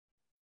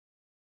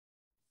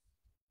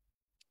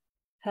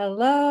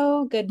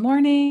Hello, good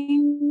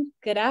morning,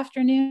 good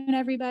afternoon,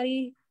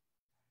 everybody.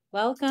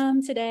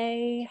 Welcome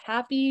today.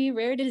 Happy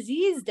Rare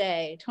Disease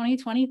Day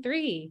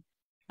 2023.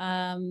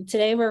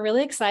 Today, we're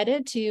really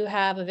excited to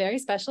have a very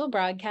special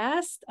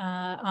broadcast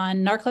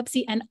on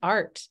narcolepsy and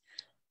art,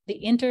 the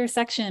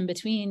intersection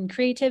between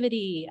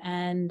creativity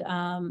and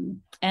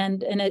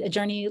a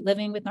journey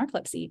living with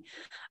narcolepsy.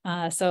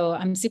 So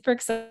I'm super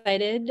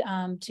excited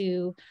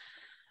to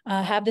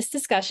have this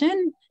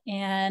discussion.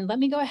 And let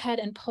me go ahead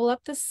and pull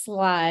up the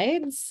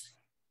slides.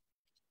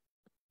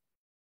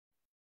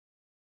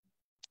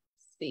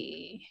 Let's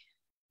see.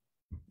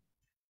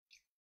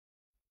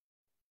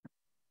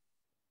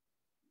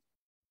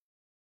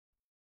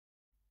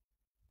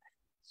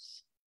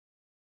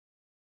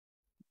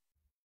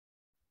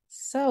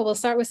 So we'll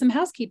start with some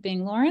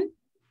housekeeping. Lauren?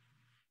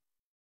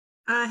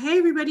 Hey,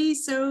 everybody.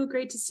 So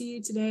great to see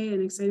you today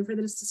and excited for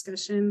this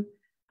discussion.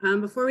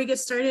 Before we get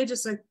started,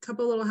 just a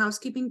couple little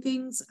housekeeping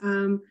things.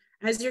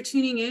 As you're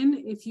tuning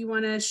in, if you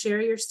want to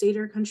share your state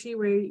or country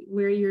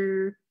where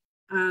you're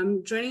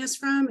joining us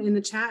from in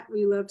the chat,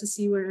 we love to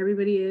see where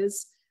everybody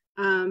is.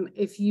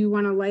 If you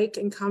want to like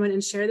and comment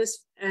and share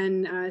this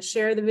and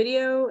share the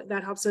video,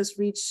 that helps us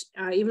reach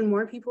even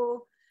more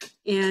people.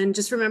 And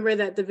just remember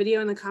that the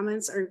video and the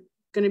comments are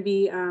going to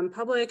be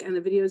public, and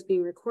the video is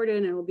being recorded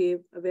and it will be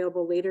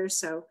available later.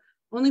 So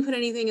only put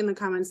anything in the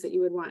comments that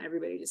you would want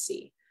everybody to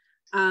see.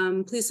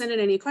 Please send in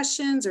any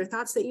questions or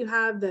thoughts that you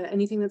have,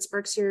 anything that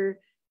sparks your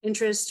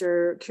interest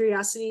or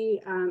curiosity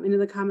into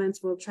the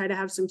comments. We'll try to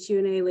have some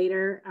Q&A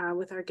later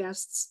with our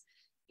guests.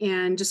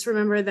 And just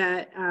remember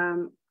that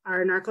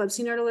our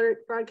Narcolepsy Nerd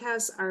Alert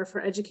broadcasts are for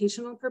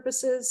educational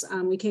purposes.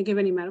 We can't give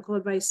any medical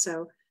advice.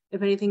 So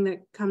if anything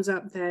that comes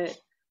up that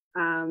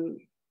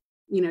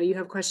you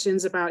have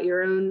questions about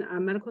your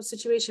own medical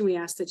situation, we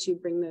ask that you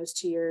bring those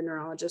to your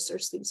neurologist or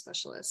sleep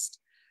specialist.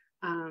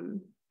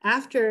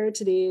 After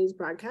today's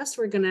broadcast,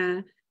 we're going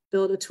to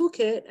build a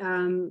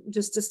toolkit,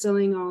 just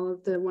distilling all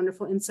of the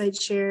wonderful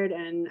insights shared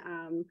and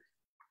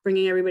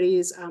bringing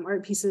everybody's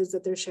art pieces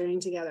that they're sharing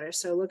together.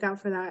 So look out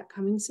for that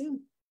coming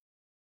soon.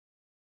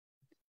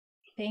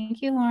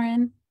 Thank you,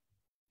 Lauren.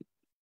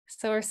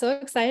 So we're so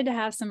excited to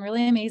have some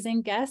really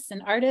amazing guests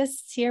and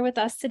artists here with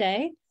us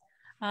today.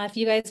 If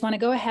you guys want to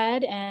go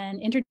ahead and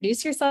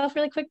introduce yourself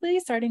really quickly,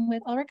 starting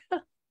with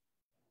Ulrika.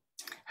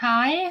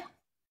 Hi,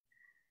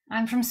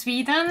 I'm from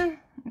Sweden.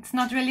 It's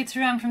not really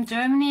true, I'm from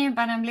Germany,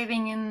 but I'm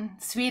living in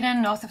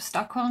Sweden, north of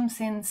Stockholm,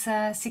 since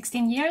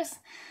 16 years.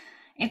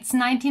 It's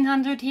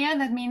 1900 here,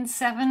 that means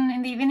 7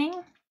 in the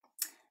evening.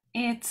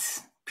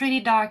 It's pretty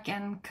dark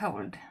and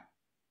cold.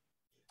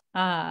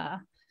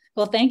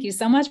 Well, thank you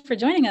so much for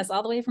joining us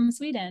all the way from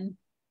Sweden.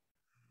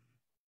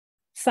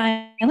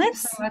 Silence. Thank you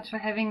so much for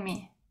having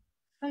me.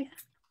 Oh, yeah.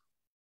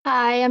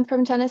 Hi, I'm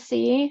from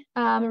Tennessee.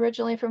 I'm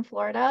originally from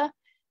Florida.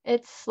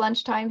 It's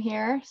lunchtime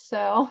here,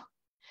 so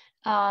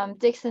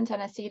Dixon,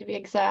 Tennessee to be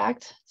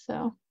exact.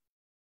 So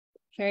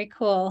very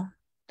cool.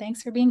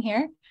 Thanks for being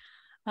here.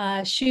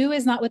 Shu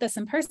is not with us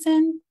in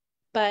person,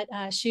 but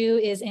Shu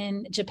is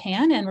in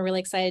Japan, and we're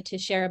really excited to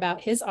share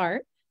about his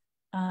art.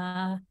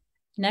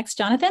 Next,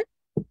 Jonathan.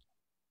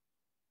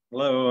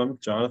 Hello, I'm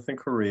Jonathan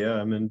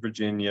Correa. I'm in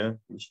Virginia,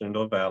 in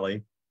Shenandoah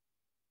Valley.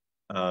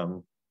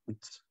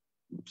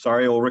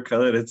 Sorry, Ulrika,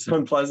 that it's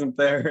unpleasant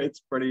there. It's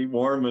pretty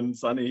warm and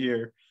sunny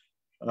here.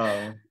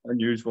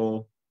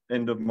 Unusual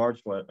end of March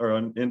or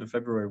end of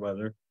February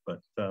weather, but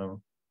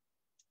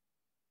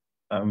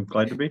I'm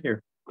glad to be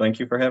here. Thank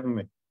you for having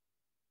me.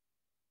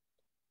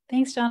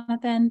 Thanks,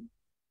 Jonathan.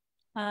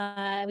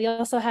 We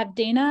also have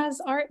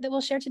Dana's art that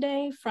we'll share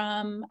today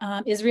from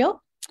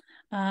Israel,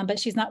 but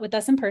she's not with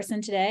us in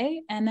person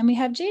today. And then we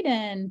have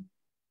Jaden.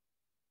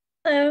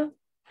 Hello.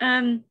 So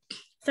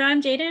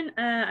I'm Jaden.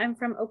 I'm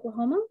from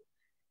Oklahoma.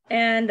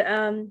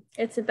 And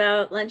it's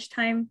about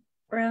lunchtime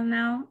around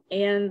now,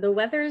 and the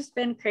weather's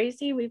been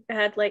crazy. We've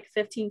had like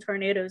 15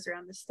 tornadoes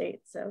around the state,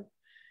 so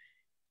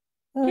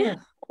yeah,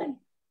 fun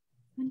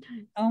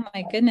time. Oh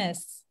my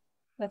goodness,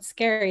 that's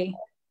scary.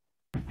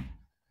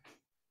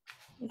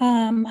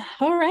 All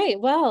right,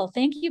 well,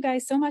 thank you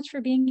guys so much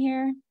for being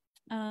here.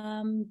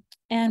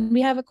 And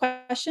we have a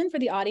question for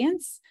the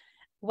audience.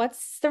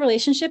 What's the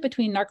relationship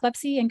between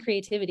narcolepsy and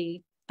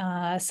creativity?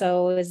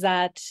 So is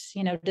that,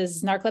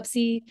 does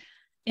narcolepsy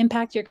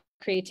impact your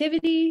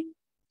creativity?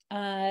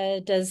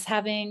 Does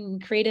having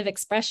creative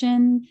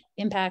expression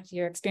impact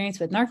your experience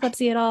with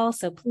narcolepsy at all?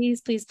 So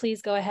please, please,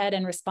 please go ahead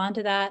and respond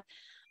to that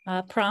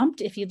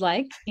prompt if you'd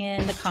like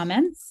in the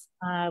comments.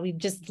 We'd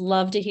just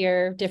love to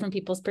hear different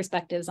people's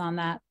perspectives on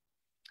that.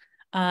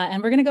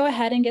 And we're going to go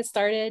ahead and get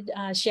started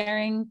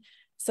sharing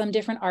some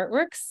different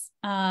artworks.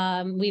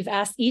 We've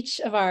asked each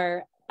of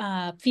our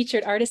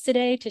featured artists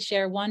today to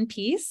share one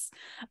piece,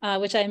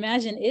 which I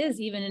imagine is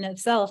even in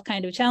itself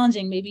kind of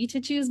challenging, maybe to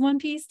choose one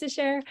piece to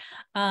share.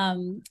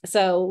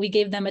 So we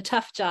gave them a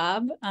tough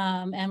job,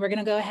 and we're going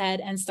to go ahead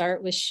and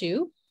start with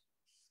Shu.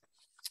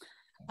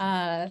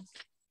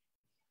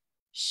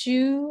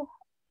 Shu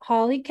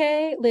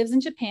Holike lives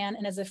in Japan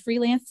and is a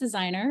freelance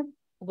designer,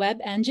 web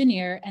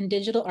engineer, and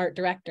digital art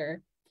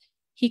director.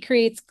 He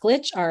creates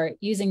glitch art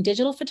using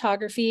digital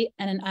photography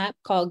and an app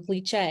called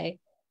Glitch,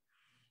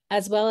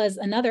 as well as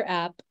another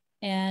app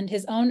and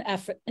his own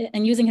effort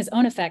and using his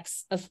own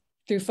effects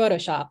through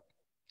Photoshop.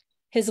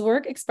 His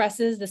work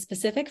expresses the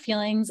specific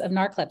feelings of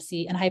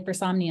narcolepsy and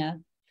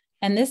hypersomnia,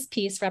 and this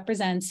piece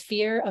represents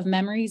fear of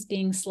memories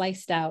being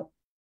sliced out.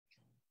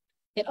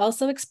 It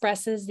also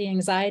expresses the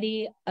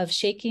anxiety of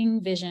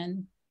shaking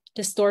vision,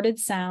 distorted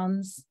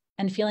sounds,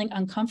 and feeling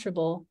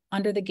uncomfortable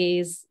under the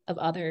gaze of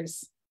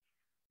others.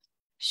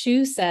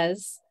 Shu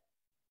says,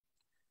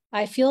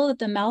 I feel that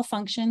the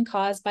malfunction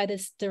caused by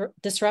this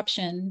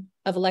disruption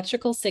of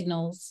electrical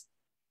signals,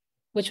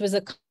 which was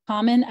a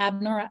common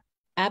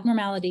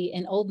abnormality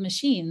in old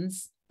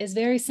machines, is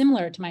very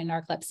similar to my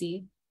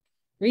narcolepsy.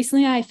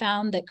 Recently, I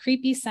found that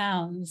creepy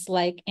sounds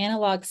like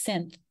analog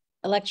synth,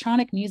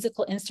 electronic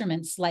musical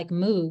instruments like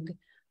Moog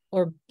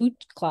or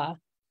Bootkla,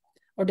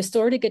 or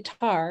distorted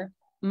guitar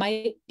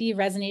might be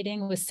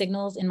resonating with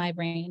signals in my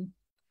brain.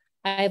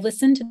 I've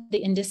listened to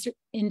the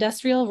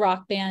industrial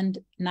rock band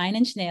 9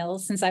 Inch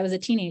Nails since I was a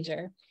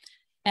teenager,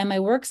 and my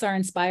works are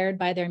inspired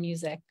by their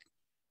music.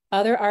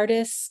 Other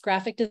artists,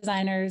 graphic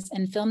designers,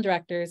 and film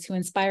directors who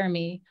inspire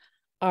me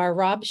are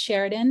Rob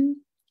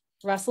Sheridan,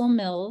 Russell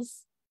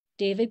Mills,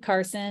 David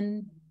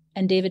Carson,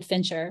 and David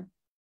Fincher.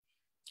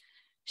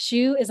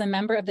 Shu is a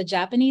member of the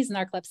Japanese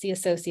Narcolepsy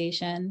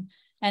Association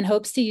and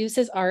hopes to use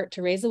his art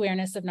to raise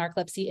awareness of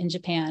narcolepsy in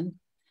Japan.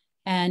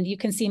 And you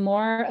can see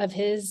more of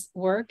his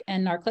work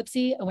and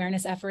narcolepsy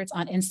awareness efforts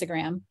on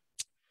Instagram.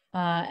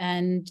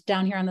 And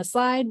down here on the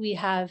slide, we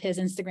have his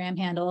Instagram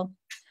handle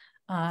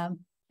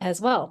as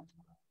well.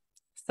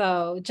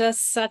 So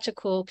just such a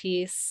cool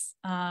piece.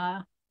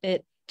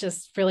 It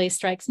just really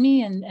strikes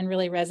me and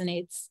really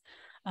resonates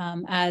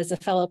as a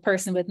fellow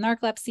person with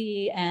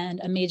narcolepsy and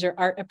a major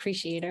art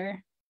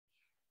appreciator.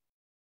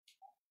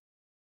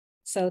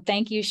 So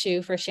thank you,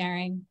 Shu, for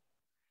sharing.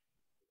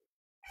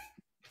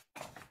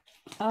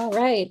 All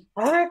right,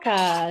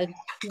 Ulrika,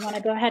 you want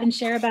to go ahead and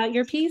share about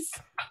your piece?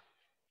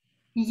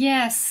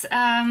 Yes,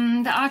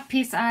 the art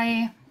piece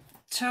I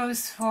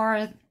chose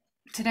for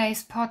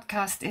today's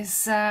podcast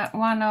is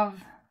one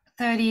of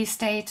 30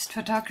 staged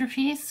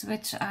photographies,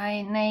 which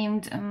I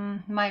named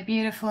My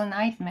Beautiful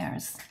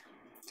Nightmares.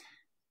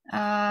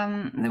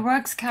 The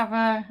works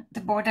cover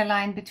the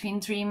borderline between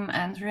dream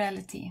and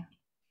reality.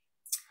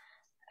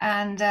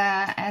 And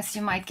as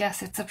you might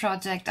guess, it's a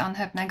project on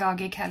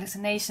hypnagogic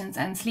hallucinations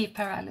and sleep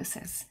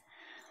paralysis.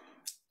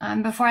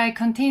 Before I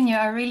continue,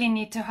 I really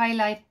need to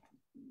highlight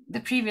the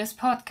previous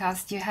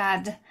podcast you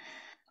had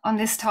on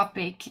this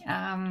topic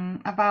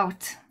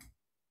about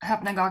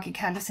hypnagogic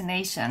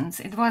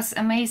hallucinations. It was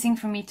amazing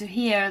for me to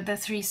hear the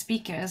 3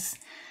 speakers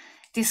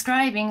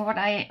describing what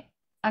I,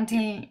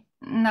 until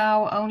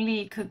now,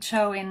 only could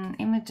show in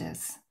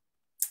images.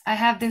 I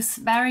have this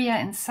barrier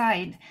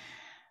inside.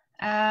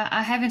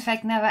 I have in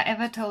fact never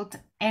ever told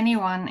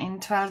anyone in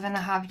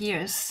 12.5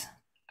 years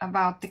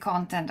about the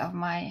content of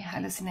my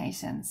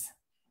hallucinations.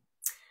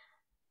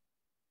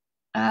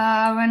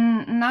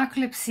 When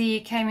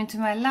narcolepsy came into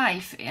my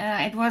life,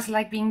 it was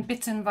like being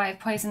bitten by a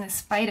poisonous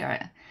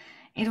spider.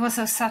 It was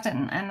so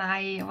sudden and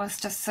I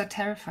was just so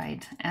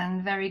terrified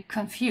and very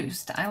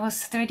confused. I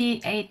was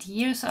 38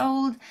 years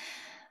old,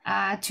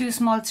 2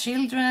 small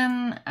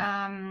children.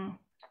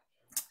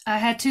 I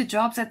had 2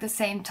 jobs at the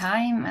same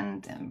time,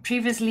 and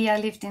previously I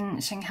lived in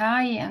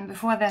Shanghai and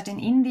before that in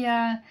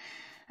India,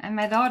 and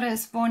my daughter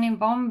is born in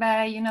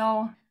Bombay, you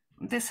know,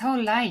 this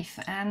whole life,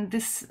 and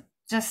this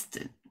just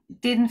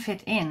didn't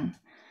fit in.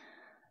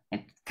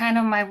 It kind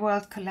of, my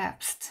world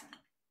collapsed.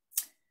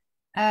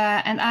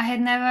 And I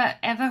had never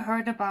ever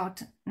heard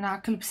about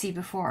narcolepsy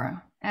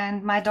before,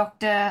 and my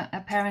doctor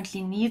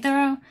apparently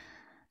neither,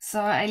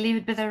 so I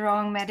lived with the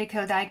wrong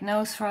medical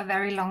diagnosis for a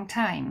very long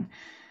time.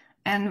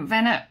 And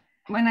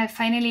when I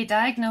finally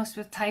diagnosed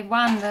with type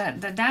 1,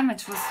 the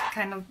damage was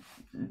kind of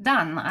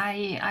done.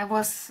 I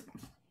was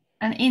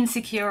an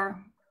insecure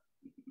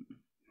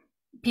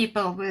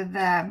people with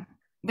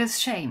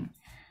shame.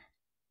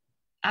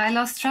 I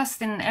lost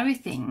trust in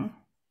everything,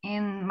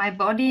 in my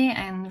body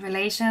and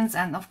relations,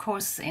 and of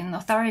course in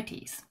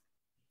authorities.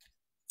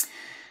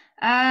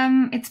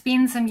 It's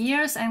been some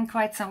years and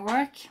quite some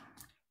work,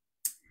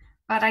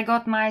 but I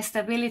got my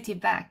stability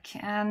back.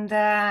 And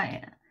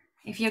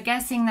if you're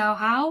guessing now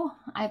how,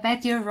 I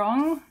bet you're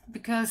wrong,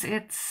 because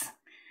it's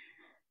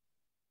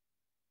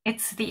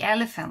the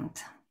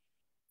elephant.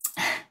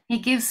 He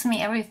gives me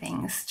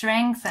everything,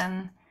 strength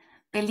and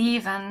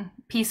belief and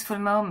peaceful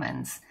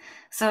moments.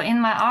 So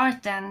in my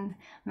art, and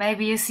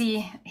maybe you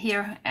see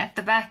here at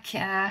the back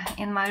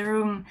in my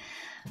room,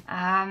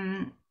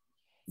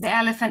 the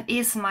elephant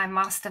is my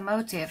master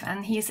motive,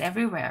 and he's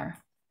everywhere.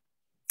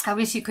 I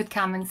wish you could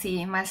come and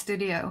see my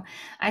studio.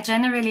 I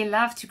generally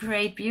love to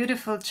create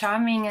beautiful,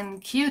 charming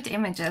and cute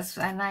images,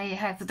 and I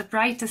have the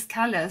brightest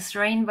colors,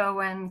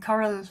 rainbow and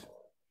coral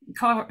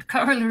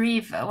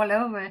reef all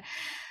over.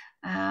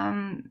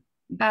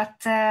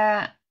 But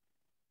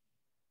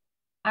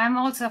I'm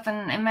also of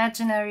an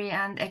imaginary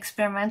and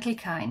experimental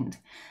kind,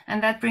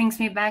 and that brings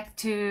me back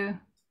to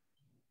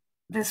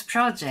this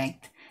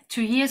project.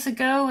 2 years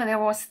ago, there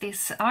was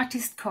this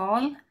artist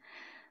call,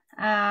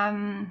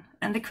 and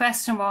the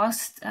question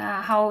was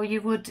how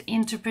you would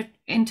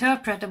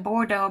interpret a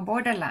border or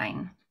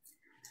borderline.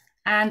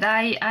 And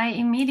I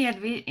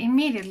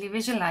immediately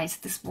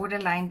visualized this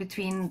borderline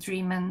between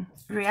dream and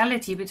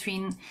reality,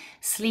 between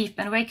sleep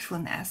and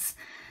wakefulness.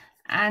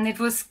 And it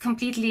was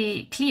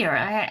completely clear.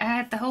 I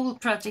had the whole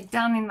project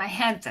done in my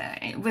head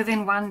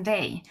within 1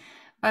 day.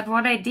 But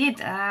what I did,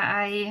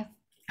 I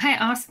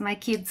asked my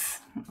kids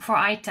for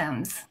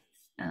items,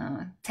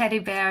 teddy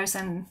bears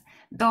and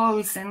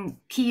dolls and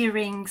key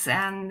rings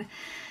and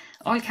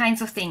all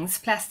kinds of things,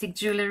 plastic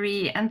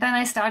jewelry. And then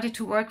I started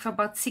to work for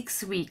about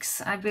 6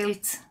 weeks. I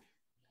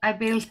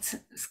built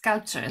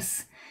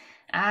sculptures.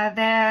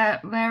 They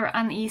were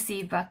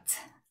uneasy, but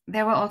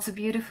they were also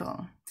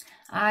beautiful.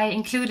 I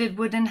included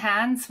wooden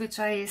hands, which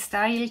I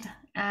styled,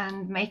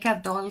 and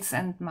makeup dolls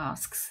and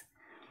masks.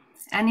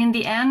 And in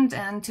the end,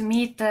 and to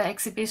meet the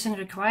exhibition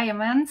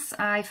requirements,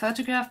 I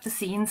photographed the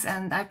scenes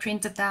and I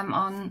printed them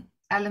on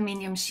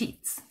aluminium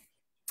sheets.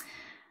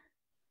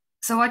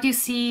 So what you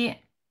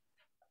see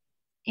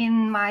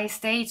in my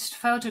staged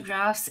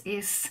photographs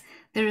is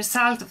the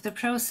result of the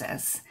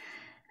process.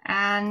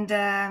 And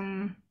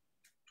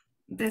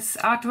this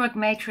artwork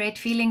may create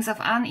feelings of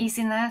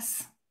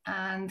uneasiness,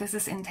 and this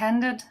is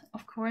intended,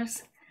 of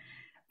course.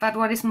 But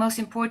what is most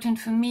important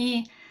for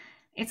me,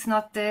 it's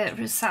not the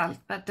result,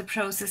 but the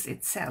process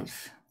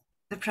itself.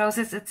 The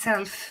process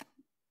itself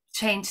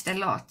changed a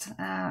lot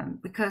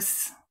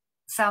because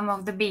some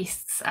of the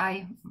beasts,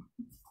 I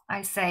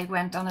say,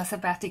 went on a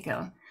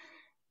sabbatical.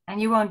 And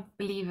you won't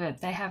believe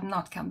it, they have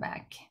not come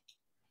back.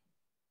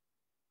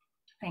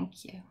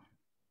 Thank you.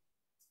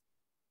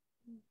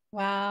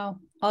 Wow,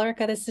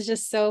 Ulrika, this is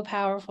just so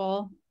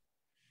powerful.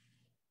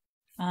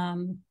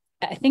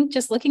 I think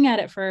just looking at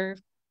it for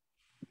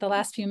the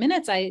last few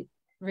minutes, I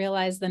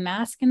realized the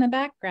mask in the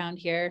background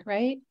here,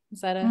 right?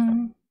 Is that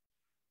a,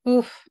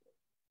 oof,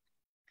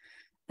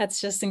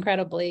 that's just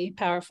incredibly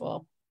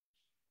powerful.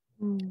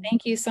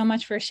 Thank you so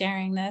much for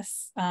sharing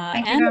this.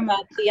 And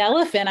about the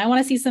elephant, I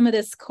want to see some of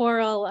this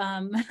coral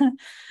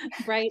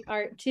bright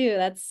art too.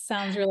 That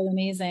sounds really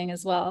amazing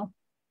as well.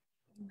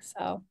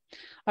 So,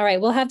 all right,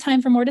 we'll have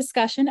time for more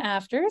discussion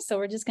after. So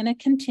we're just going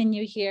to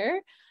continue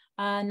here.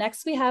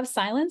 Next, we have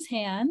Silence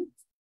Hands.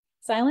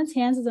 Silence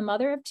Hands is a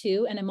mother of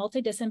 2 and a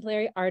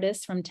multidisciplinary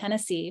artist from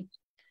Tennessee.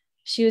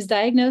 She was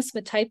diagnosed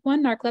with type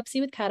 1 narcolepsy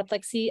with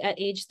cataplexy at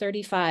age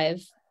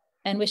 35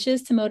 and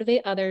wishes to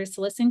motivate others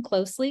to listen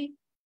closely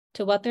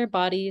to what their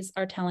bodies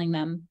are telling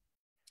them.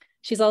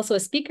 She's also a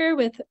speaker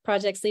with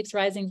Project Sleep's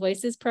Rising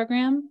Voices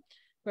program,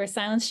 where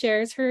Silence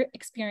shares her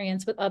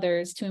experience with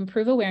others to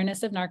improve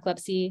awareness of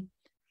narcolepsy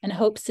and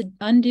hopes to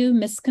undo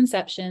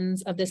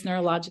misconceptions of this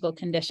neurological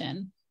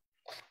condition.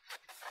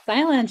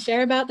 Silence,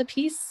 share about the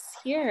piece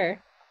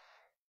here.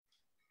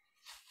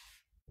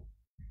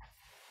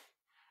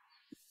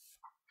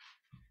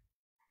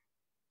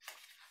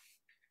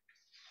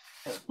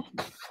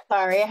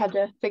 Sorry, I had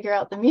to figure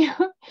out the mute.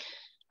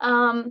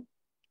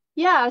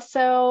 Yeah,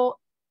 so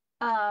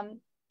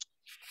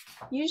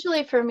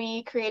usually for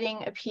me,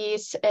 creating a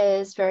piece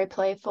is very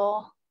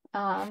playful.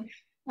 I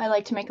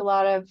like to make a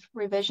lot of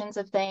revisions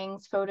of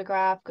things,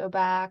 photograph, go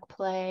back,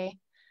 play.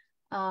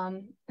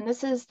 And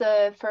this is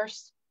the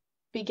first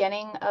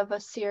beginning of a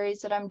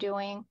series that I'm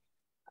doing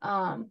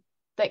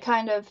that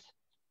kind of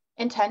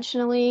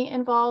intentionally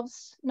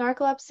involves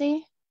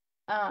narcolepsy.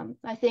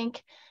 I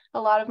think a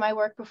lot of my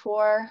work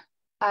before,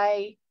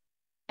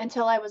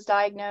 until I was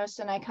diagnosed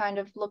and I kind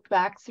of looked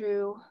back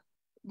through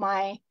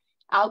my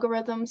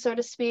algorithm, so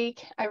to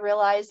speak, I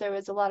realized there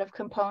was a lot of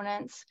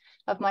components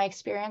of my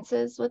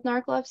experiences with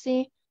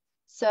narcolepsy.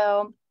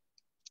 So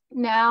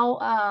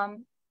now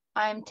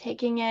I'm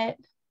taking it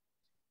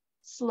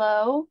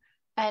slow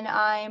and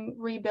I'm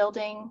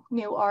rebuilding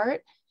new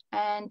art.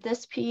 And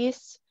this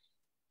piece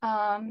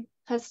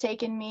has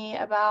taken me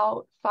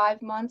about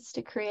 5 months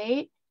to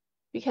create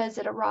because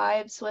it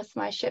arrives with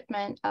my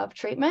shipment of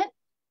treatment.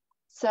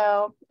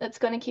 So it's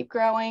going to keep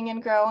growing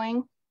and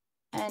growing.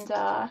 And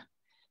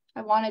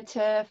I wanted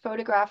to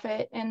photograph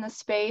it in the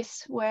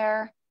space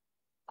where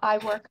I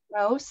work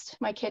most,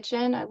 my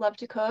kitchen. I love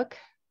to cook.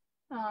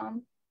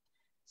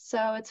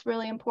 So it's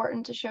really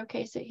important to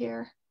showcase it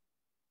here.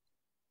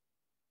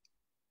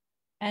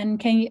 And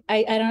can you,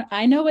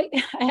 I know what,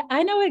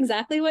 I know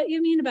exactly what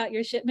you mean about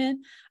your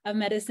shipment of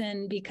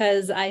medicine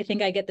because I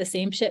think I get the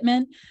same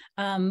shipment.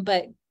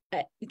 But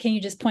can you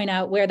just point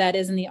out where that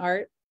is in the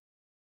art?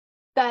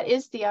 That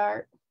is the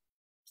art.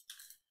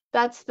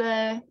 That's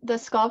the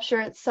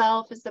sculpture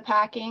itself is the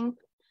packing.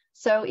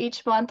 So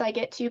each month I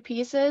get 2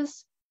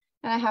 pieces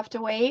and I have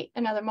to wait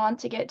another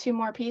month to get 2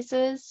 more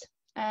pieces.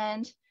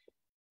 And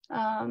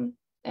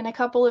in a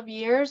couple of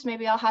years,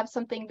 maybe I'll have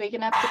something big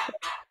enough to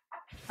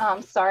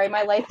put, sorry,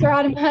 my lights are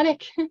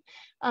automatic.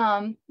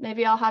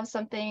 Maybe I'll have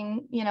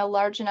something,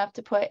 large enough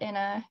to put in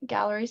a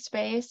gallery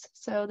space.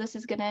 So this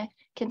is going to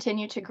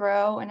continue to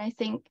grow. And I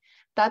think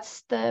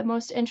that's the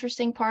most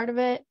interesting part of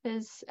it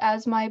is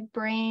as my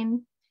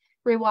brain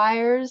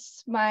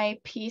rewires, my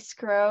piece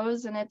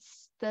grows, and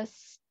it's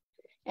this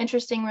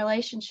interesting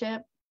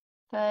relationship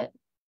that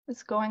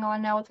is going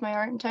on now with my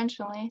art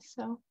intentionally.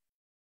 So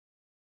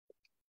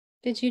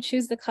did you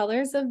choose the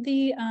colors of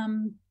the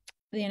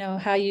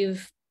how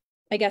you've,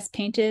 I guess,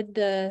 painted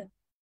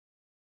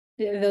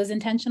those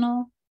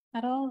intentional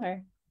at all,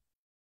 or?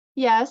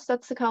 yes,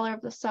 that's the color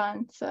of the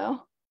sun.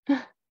 So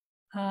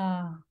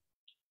Ah,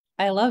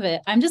 I love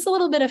it. I'm just a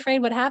little bit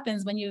afraid what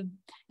happens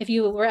if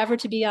you were ever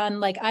to be on,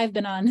 like I've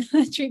been on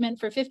treatment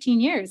for 15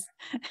 years,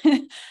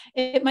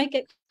 it might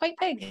get quite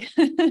big.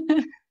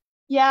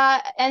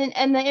 yeah,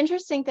 and the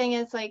interesting thing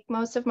is, like,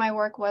 most of my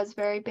work was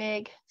very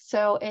big,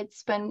 so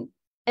it's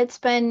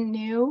been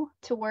new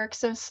to work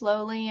so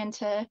slowly and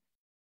to,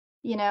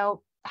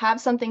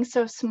 have something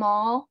so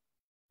small.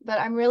 But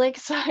I'm really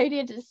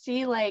excited to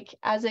see, like,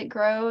 as it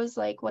grows,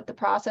 like, what the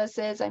process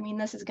is. I mean,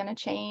 this is going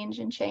to change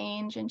and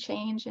change and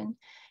change, and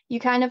you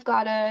kind of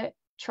gotta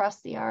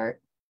trust the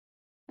art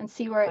and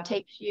see where it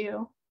takes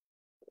you.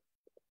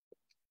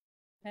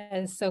 That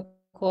is so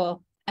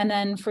cool. And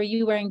then for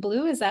you wearing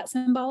blue, is that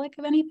symbolic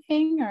of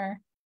anything,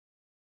 or?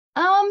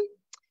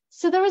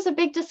 So there was a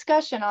big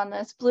discussion on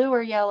this, blue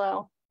or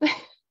yellow.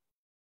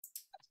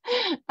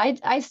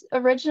 I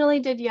originally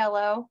did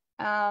yellow,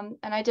 and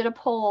I did a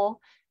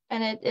poll,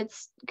 and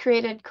it's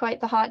created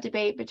quite the hot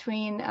debate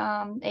between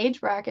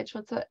age brackets,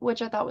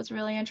 which I thought was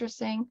really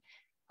interesting.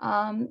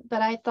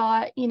 But I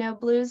thought,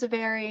 blue's a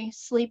very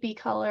sleepy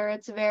color.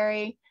 It's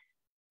very,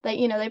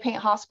 they paint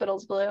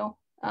hospitals blue.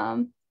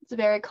 It's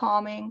very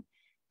calming.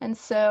 And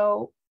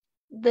so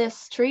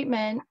this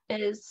treatment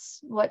is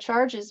what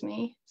charges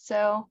me.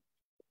 So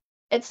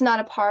it's not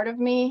a part of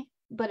me,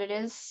 but it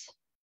is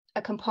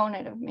a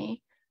component of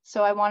me.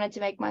 So I wanted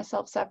to make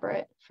myself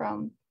separate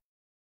from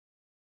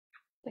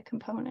the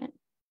component.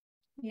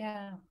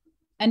 Yeah.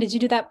 And did you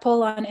do that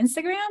poll on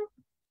Instagram?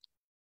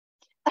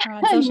 Or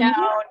on social media?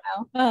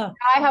 No. Oh.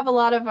 I have a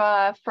lot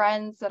of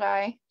friends that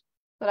I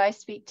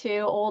speak to,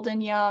 old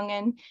and young,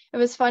 and it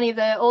was funny.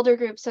 The older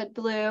group said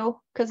blue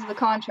because of the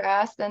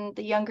contrast, and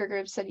the younger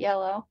group said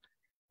yellow.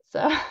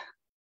 So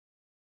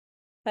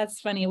that's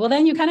funny. Well,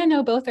 then you kind of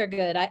know both are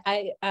good.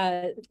 I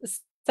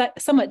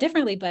somewhat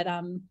differently, but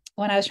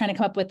when I was trying to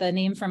come up with a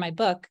name for my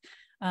book,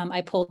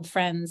 I polled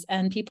friends,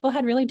 and people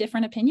had really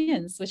different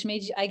opinions, which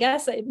I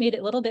guess it made it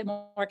a little bit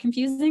more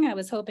confusing. I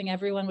was hoping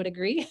everyone would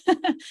agree.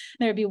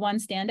 There'd be one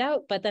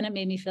standout, but then it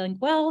made me feeling,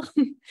 well,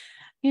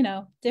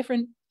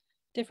 different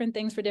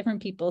things for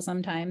different people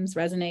sometimes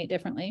resonate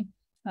differently.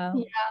 Yeah.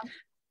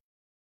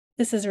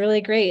 This is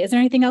really great. Is there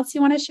anything else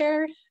you want to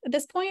share at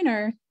this point,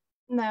 or?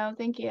 No,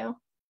 thank you.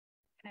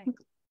 Okay.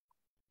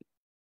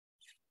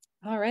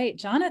 All right,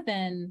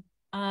 Jonathan.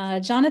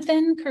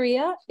 Jonathan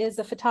Correa is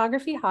a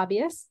photography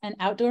hobbyist and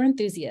outdoor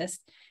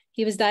enthusiast.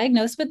 He was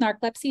diagnosed with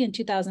narcolepsy in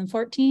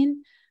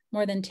 2014,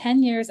 more than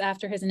 10 years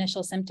after his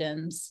initial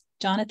symptoms.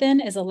 Jonathan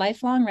is a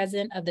lifelong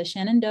resident of the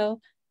Shenandoah,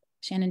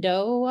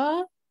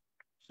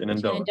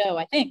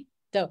 I think,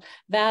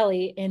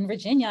 Valley in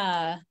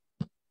Virginia.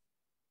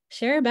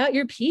 Share about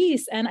your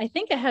piece. And I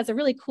think it has a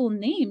really cool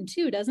name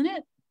too, doesn't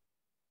it?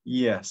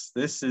 Yes,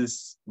 this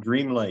is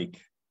Dream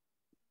Lake.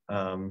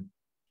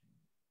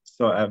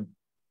 So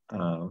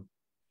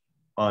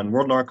on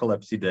World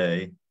Narcolepsy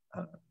Day,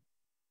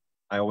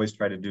 I always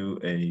try to do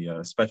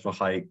a special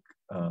hike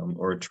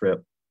or a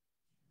trip.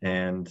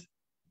 And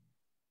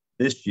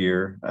this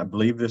year, I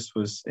believe this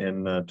was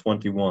in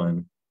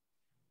 21,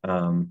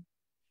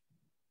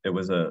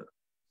 the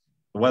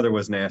weather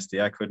was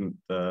nasty. I couldn't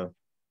go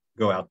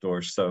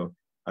outdoors. So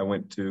I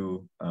went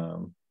to a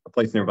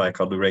place nearby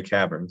called Luray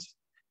Caverns.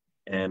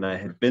 And I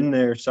had been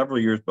there several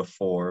years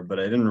before, but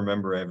I didn't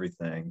remember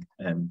everything.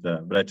 And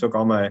but I took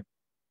all my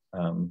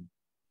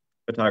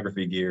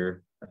photography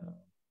gear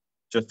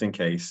just in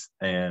case.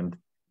 And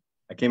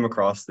I came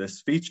across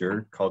this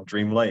feature called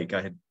Dream Lake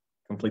I had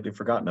completely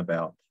forgotten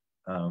about,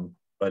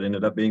 but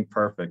ended up being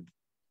perfect.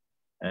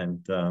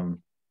 And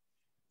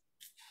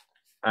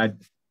I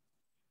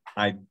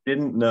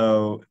didn't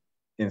know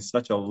in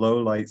such a low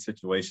light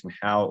situation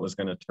how it was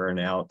going to turn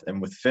out. And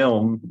with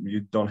film, you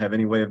don't have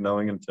any way of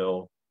knowing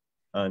until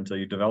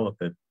you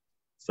develop it.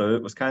 So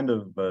it was kind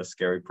of a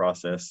scary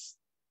process,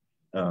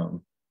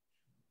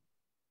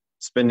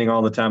 spending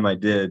all the time I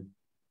did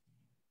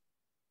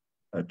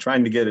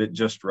trying to get it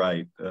just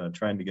right,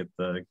 trying to get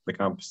the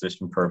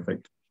composition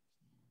perfect,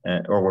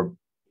 or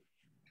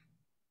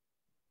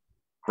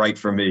right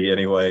for me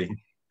anyway.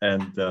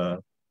 And I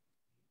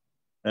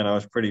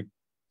was pretty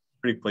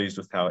pleased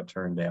with how it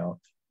turned out.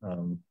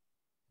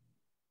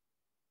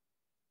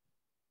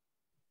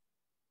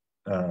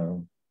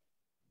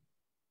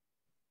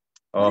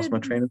 I lost my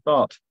train of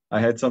thought. I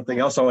had something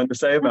else I wanted to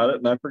say about it,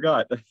 and I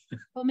forgot.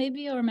 Well,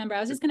 maybe you'll remember. I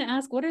was just going to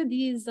ask, what are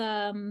these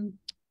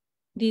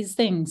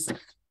things?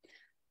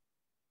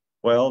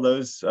 Well,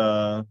 those.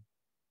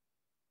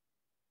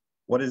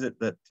 What is it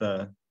that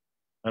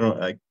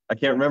I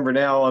can't remember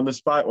now on the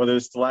spot whether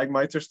it's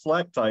stalagmites or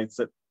stalactites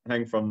that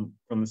hang from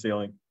the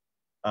ceiling.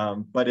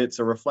 But it's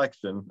a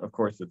reflection. Of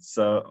course, it's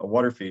a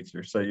water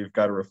feature, so you've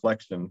got a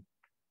reflection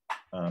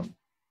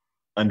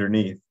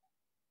underneath.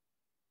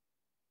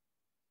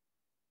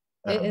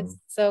 It's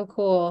so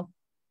cool.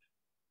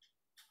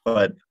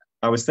 But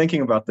I was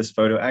thinking about this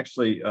photo.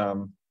 Actually, I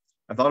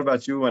thought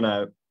about you when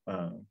I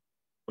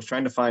was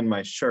trying to find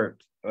my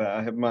shirt.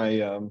 I have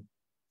my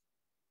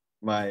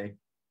my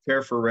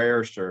Care for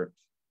Rare shirt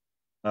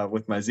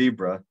with my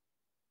zebra.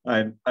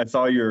 I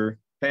saw your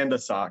panda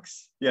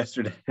socks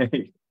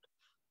yesterday,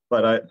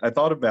 but I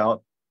thought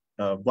about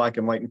black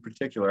and white in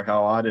particular,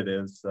 how odd it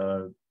is.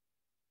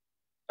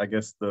 I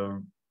guess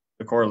the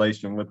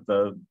correlation with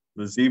the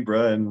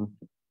zebra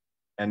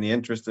and the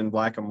interest in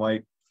black and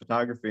white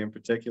photography in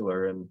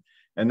particular, and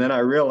then I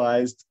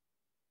realized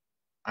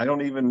I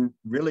don't even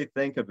really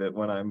think of it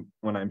when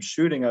I'm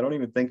shooting. I don't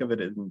even think of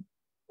it in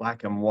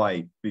black and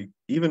white.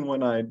 Even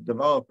when I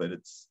develop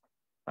it,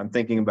 I'm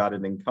thinking about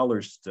it in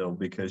colors still,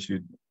 because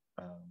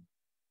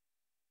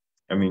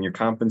I mean, you're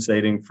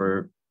compensating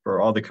for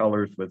all the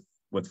colors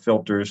with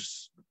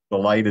filters. The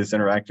light is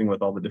interacting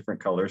with all the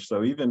different colors.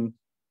 So even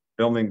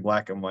filming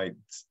black and white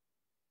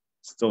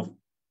still,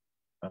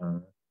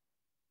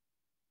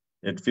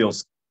 it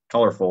feels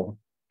colorful.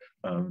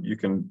 You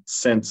can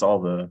sense all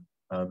the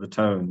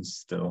tones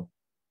still.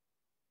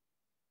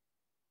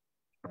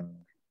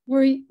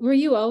 Were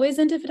you always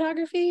into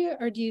photography,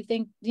 or do you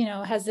think,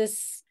 has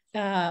this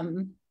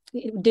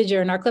did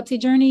your narcolepsy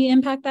journey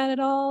impact that at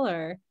all,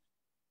 or?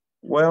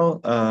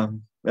 Well,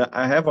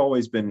 I have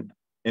always been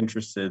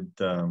interested,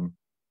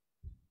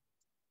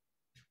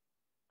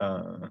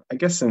 I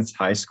guess since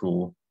high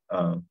school,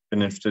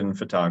 been interested in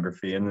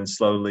photography, and then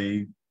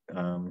slowly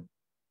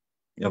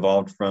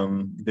evolved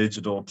from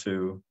digital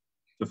to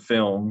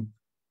film.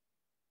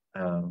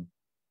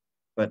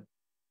 But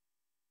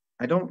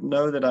I don't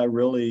know that I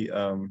really,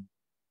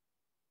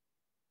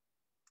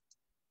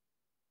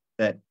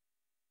 that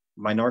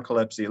my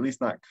narcolepsy, at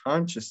least not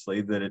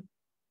consciously, that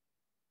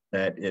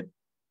it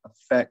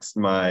affects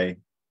my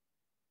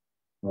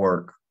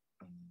work.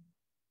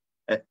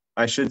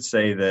 I should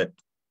say that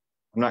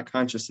I'm not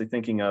consciously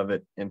thinking of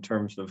it in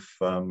terms of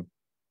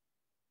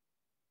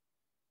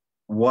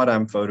what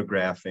I'm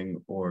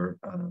photographing, or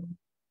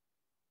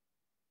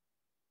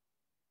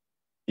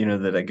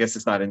that I guess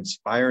it's not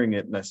inspiring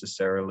it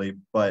necessarily,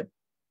 but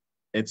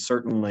it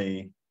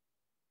certainly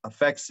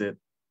affects it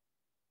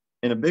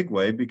in a big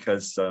way,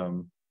 because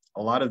a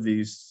lot of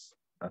these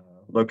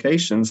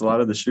locations, a lot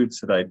of the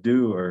shoots that I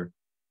do are,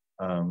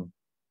 I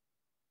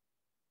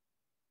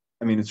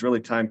mean, it's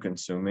really time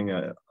consuming.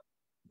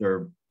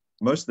 They're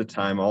most of the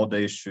time all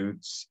day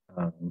shoots,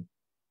 and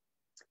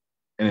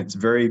it's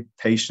very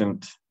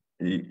patient.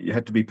 You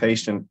have to be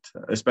patient,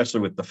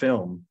 especially with the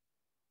film.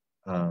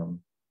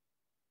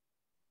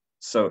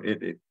 So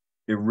it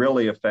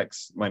really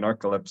affects my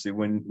narcolepsy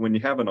when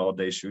you have an all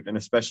day shoot, and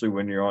especially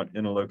when you're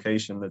in a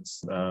location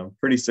that's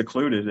pretty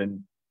secluded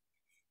and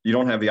you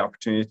don't have the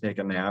opportunity to take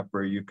a nap,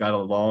 or you've got a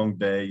long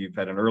day, you've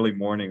had an early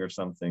morning or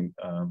something.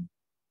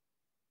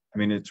 I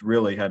mean, it's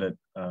really had a,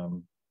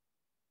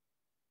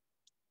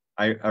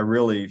 I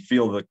really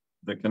feel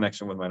the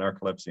connection with my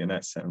narcolepsy in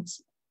that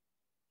sense.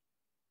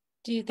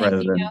 Do you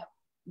think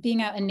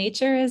being out in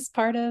nature is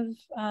part of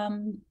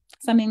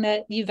something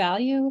that you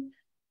value?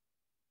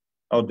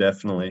 Oh,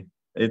 definitely.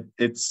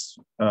 It's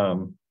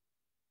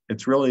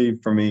really,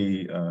 for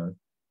me, I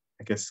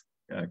guess,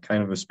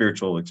 kind of a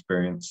spiritual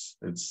experience.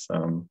 It's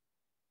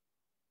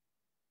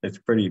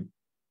pretty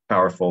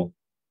powerful,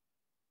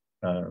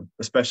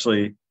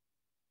 especially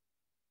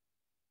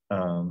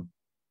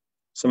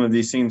some of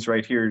these scenes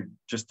right here,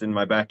 just in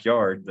my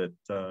backyard,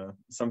 that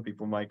some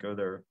people might go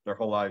their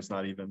whole lives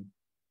not even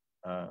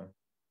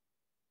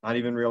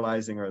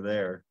realizing are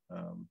there.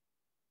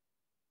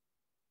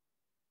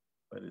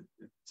 But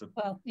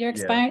well, you're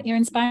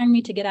inspiring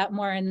me to get out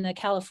more in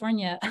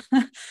California.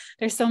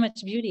 There's so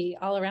much beauty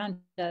all around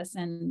us,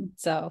 and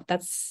so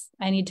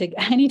I need to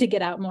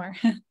get out more.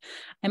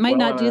 I might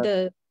not do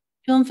the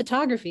film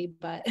photography,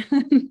 but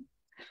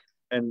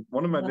and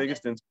one of my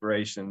biggest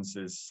inspirations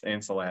is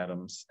Ansel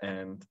Adams,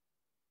 and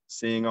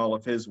seeing all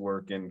of his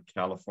work in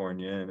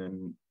California,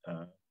 and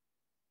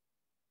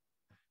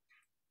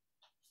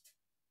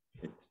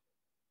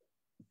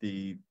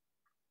the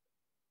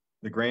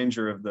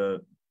grandeur of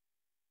the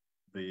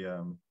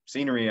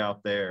scenery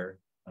out there,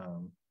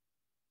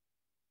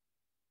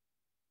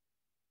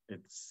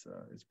 it's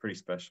pretty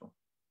special.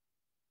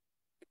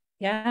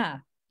 Yeah,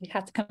 you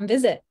have to come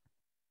visit.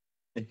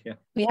 Yeah,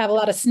 we have a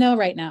lot of snow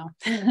right now.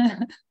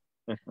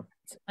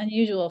 It's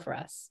unusual for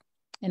us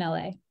in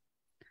LA.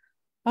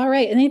 All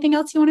right, anything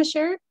else you want to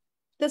share at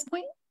this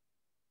point?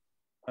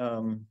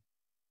 I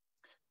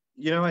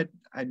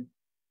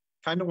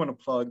kind of want to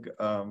plug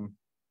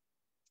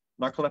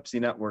Narcolepsy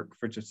Network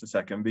for just a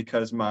second,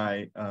 because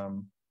the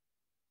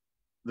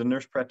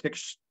nurse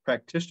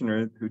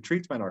practitioner who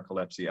treats my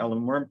narcolepsy,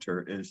 Ellen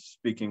Wormter, is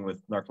speaking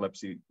with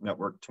Narcolepsy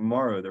Network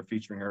tomorrow. They're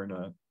featuring her in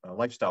a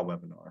lifestyle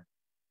webinar.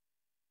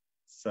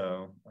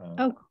 So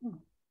oh, cool.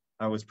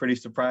 I was pretty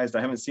surprised.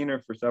 I haven't seen her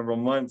for several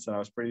months, and I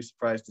was pretty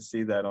surprised to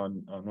see that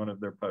on one of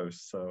their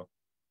posts. So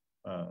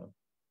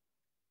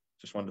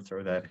just wanted to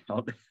throw that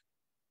out.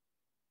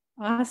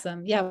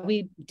 Awesome. Yeah,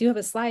 we do have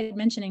a slide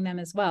mentioning them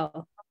as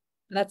well.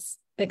 That's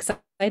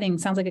exciting.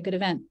 Sounds like a good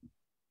event.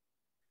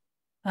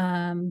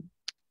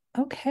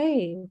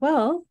 Okay,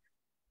 well,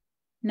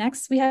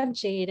 next we have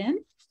Jaden.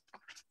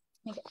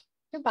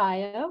 Your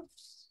bio.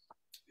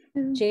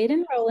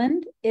 Jaden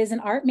Rowland is an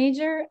art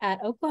major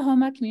at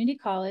Oklahoma Community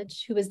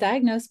College who was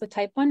diagnosed with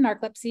type 1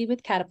 narcolepsy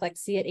with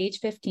cataplexy at age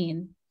 15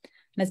 and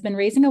has been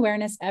raising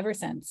awareness ever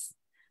since.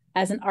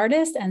 As an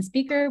artist and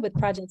speaker with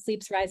Project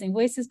Sleep's Rising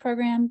Voices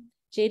program,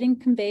 Jaden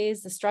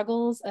conveys the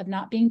struggles of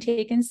not being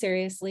taken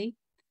seriously,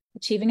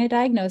 achieving a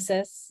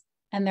diagnosis,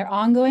 and their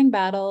ongoing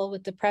battle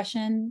with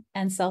depression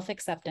and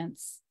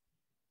self-acceptance.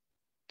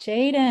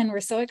 Jaden,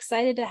 we're so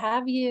excited to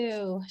have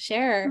you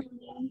share.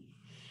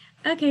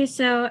 Okay,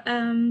 so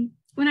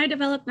when I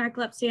developed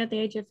narcolepsy at the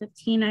age of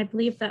 15, I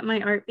believe that my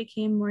art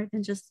became more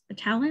than just a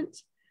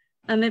talent.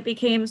 It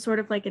became sort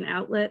of like an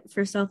outlet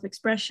for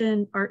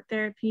self-expression, art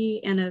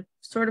therapy, and a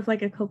sort of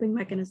like a coping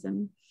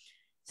mechanism.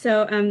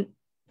 So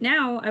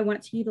now I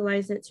want to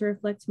utilize it to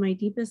reflect my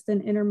deepest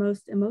and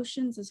innermost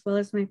emotions, as well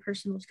as my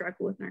personal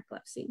struggle with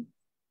narcolepsy.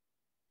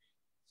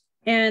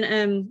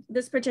 And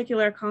this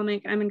particular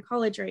comic, I'm in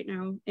college right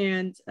now,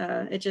 and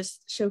it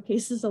just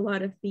showcases a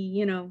lot of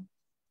the,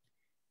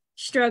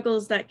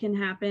 struggles that can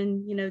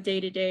happen, day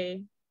to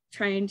day,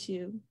 trying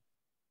to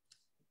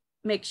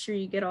make sure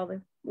you get all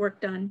the work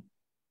done.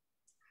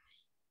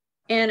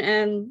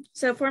 And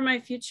so for my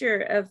future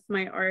of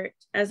my art,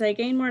 as I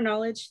gain more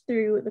knowledge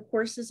through the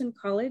courses in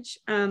college,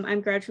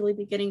 I'm gradually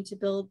beginning to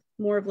build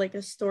more of like a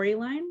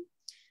storyline.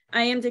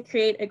 I aim to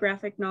create a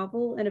graphic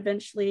novel and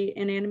eventually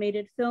an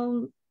animated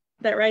film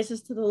that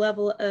rises to the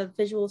level of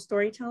visual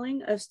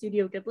storytelling of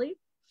Studio Ghibli.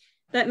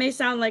 That may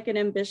sound like an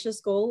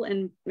ambitious goal,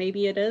 and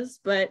maybe it is,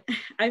 but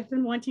I've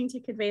been wanting to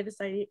convey this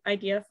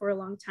idea for a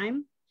long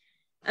time.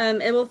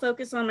 It will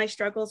focus on my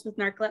struggles with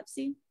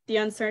narcolepsy, the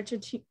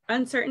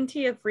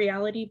uncertainty of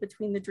reality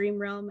between the dream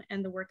realm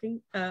and the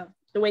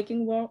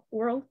waking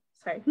world.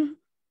 Sorry,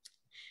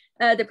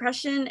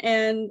 depression,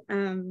 and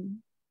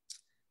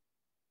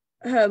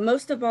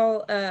most of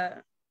all,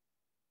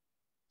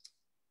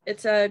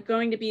 it's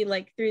going to be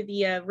like through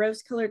the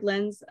rose-colored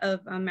lens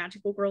of a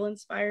magical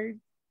girl-inspired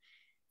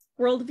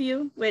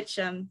worldview, which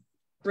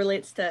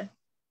relates to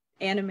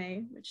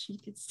anime, which you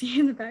can see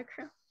in the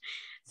background.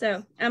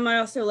 So I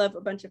also love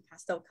a bunch of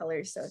pastel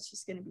colors, so it's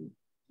just going to be,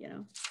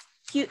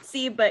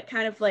 cutesy, but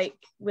kind of like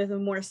with a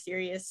more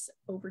serious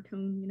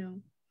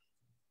overtone,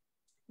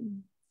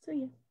 So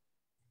yeah.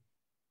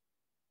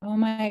 Oh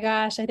my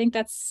gosh, I think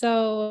that's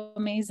so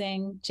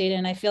amazing,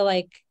 Jaden. I feel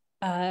like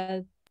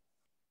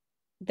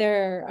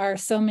there are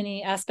so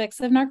many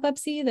aspects of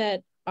narcolepsy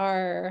that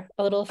are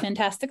a little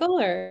fantastical,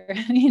 or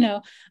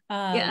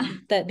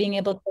that being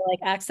able to like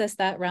access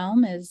that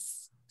realm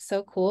is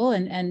so cool,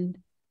 and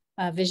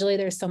visually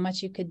there's so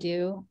much you could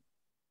do.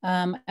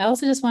 I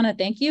also just want to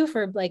thank you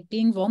for like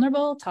being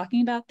vulnerable,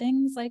 talking about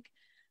things like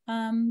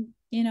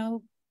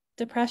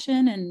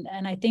depression,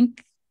 and I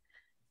think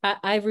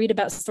I read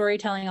about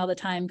storytelling all the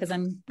time because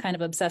I'm kind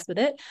of obsessed with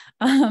it.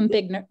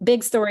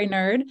 Big story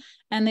nerd.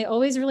 And they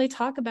always really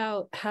talk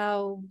about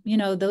how,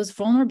 those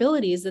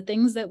vulnerabilities, the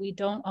things that we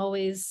don't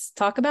always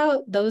talk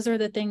about, those are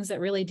the things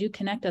that really do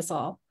connect us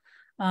all.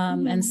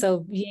 And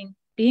so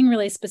being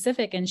really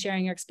specific and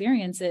sharing your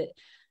experience,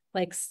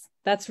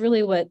 that's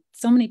really what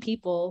so many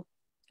people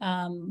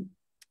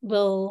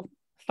will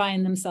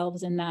find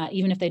themselves in, that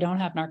even if they don't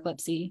have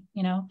narcolepsy,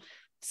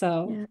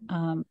 So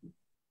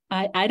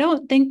I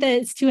don't think that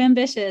it's too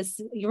ambitious.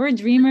 You're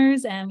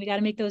dreamers, and we got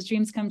to make those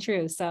dreams come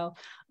true. So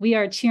we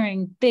are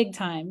cheering big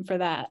time for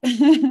that.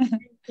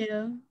 Thank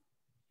you.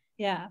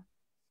 Yeah.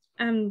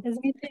 I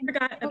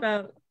forgot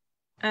about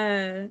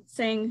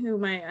saying who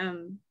my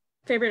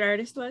favorite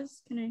artist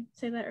was. Can I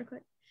say that real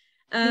quick?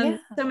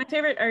 So my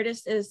favorite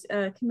artist is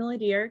Camilla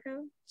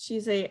D'Erico.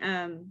 She's a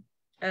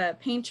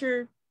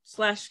painter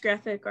 /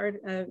 graphic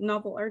art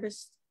novel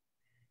artist.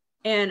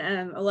 And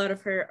a lot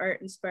of her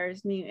art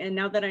inspires me. And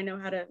now that I know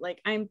how to,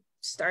 I'm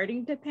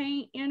starting to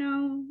paint,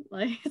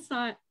 it's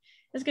going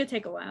to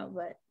take a while,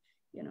 but,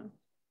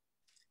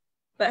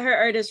 but her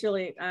art is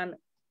really,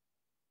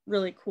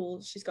 really cool.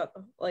 She's got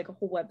a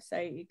whole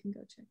website. You can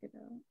go check it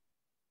out.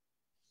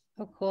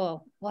 Oh,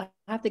 cool. Well,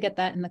 I have to get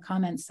that in the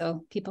comments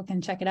so people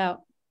can check it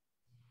out.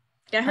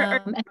 Yeah, her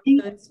art is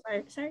so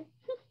inspired. Sorry.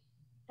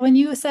 When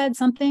you said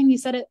something, you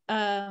said it,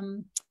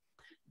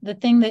 the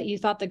thing that you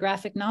thought the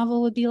graphic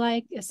novel would be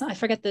like, I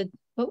forget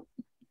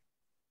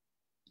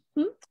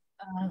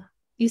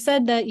you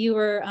said that you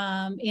were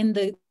in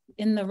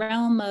the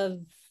realm of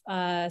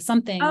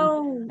something.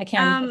 Oh, I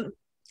can't remember.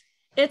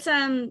 It's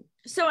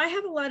so I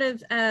have a lot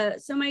of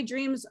so my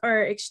dreams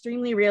are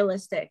extremely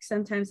realistic.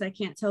 Sometimes I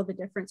can't tell the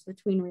difference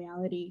between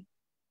reality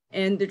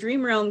and the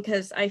dream realm,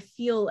 because I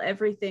feel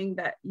everything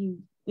that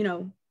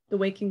the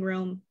waking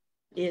realm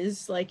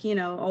is like,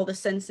 all the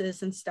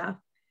senses and stuff.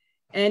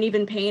 And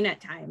even pain at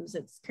times.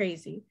 It's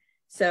crazy.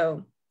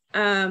 So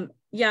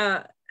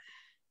yeah,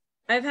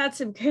 I've had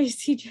some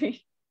crazy dreams.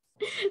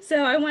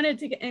 So I wanted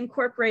to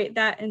incorporate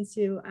that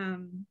into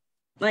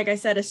like I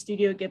said, a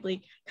Studio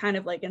Ghibli kind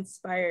of like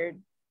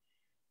inspired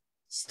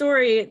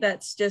story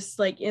that's just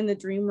like in the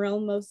dream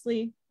realm,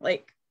 mostly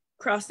like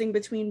crossing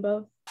between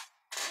both.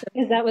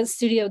 Is that what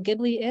Studio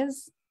Ghibli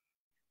is?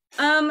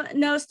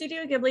 No,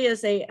 Studio Ghibli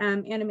is a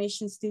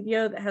animation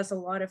studio that has a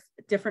lot of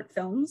different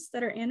films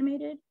that are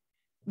animated,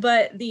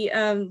 but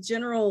the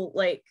general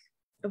like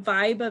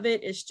vibe of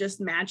it is just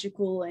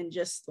magical and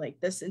just like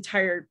this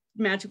entire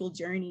magical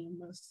journey in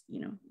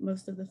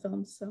most of the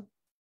films. So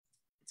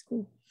it's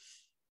cool.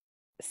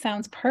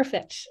 Sounds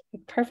perfect.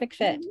 Perfect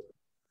fit.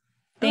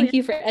 Thank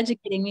you for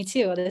educating me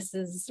too. This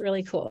is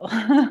really cool.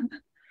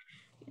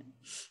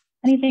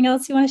 Anything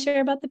else you want to share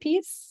about the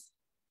piece?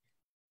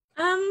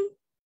 No,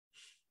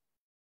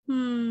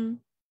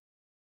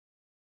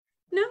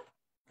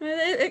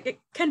 it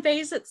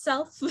conveys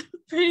itself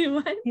pretty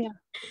much. Yeah.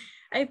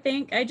 I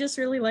think I just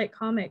really like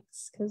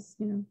comics because,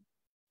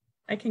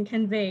 I can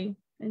convey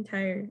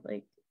entire,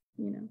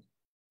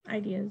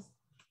 ideas.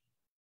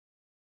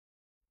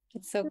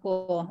 It's so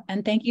cool.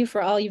 And thank you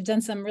for all, you've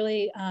done some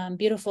really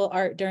beautiful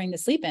art during the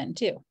sleep-in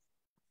too.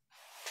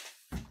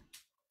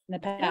 In the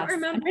past. I don't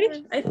remember.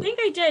 I think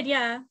I did,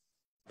 yeah.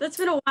 That's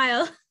been a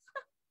while.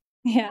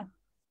 Yeah,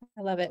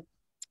 I love it.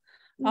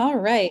 All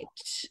right,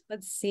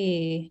 let's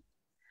see.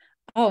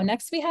 Oh,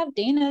 next we have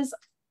Dana's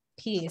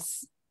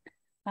piece.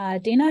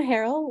 Dana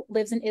Harrell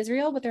lives in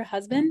Israel with her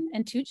husband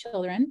and 2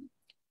 children.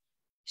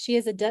 She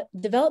is a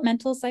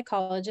developmental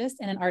psychologist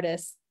and an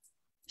artist.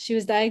 She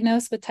was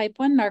diagnosed with type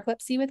 1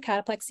 narcolepsy with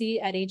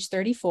cataplexy at age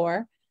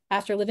 34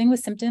 after living with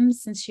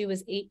symptoms since she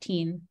was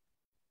 18.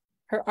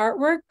 Her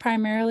artwork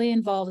primarily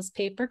involves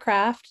paper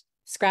craft,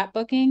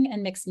 scrapbooking,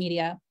 and mixed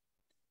media.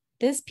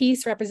 This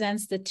piece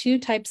represents the 2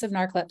 types of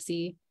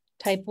narcolepsy,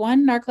 type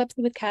 1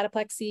 narcolepsy with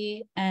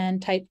cataplexy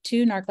and type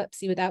 2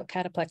 narcolepsy without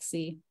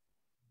cataplexy.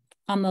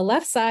 On the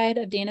left side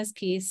of Dana's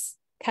piece,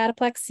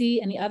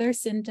 cataplexy and the other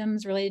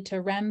symptoms related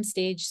to REM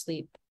stage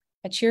sleep.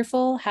 A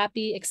cheerful,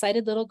 happy,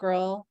 excited little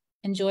girl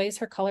enjoys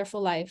her colorful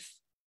life.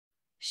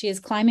 She is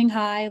climbing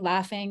high,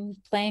 laughing,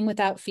 playing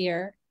without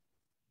fear,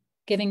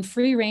 giving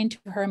free rein to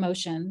her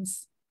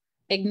emotions,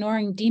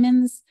 ignoring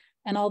demons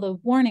and all the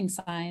warning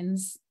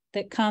signs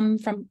that come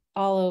from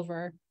all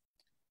over.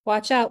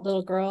 Watch out,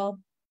 little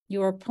girl.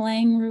 You are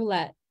playing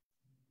roulette.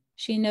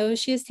 She knows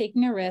she is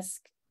taking a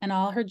risk, and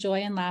all her joy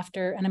and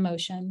laughter and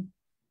emotion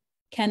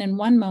can in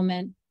one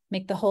moment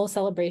make the whole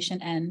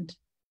celebration end.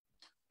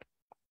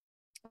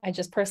 I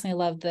just personally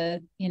love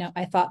the,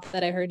 I thought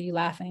that I heard you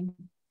laughing.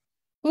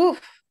 Ooh,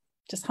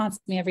 just haunts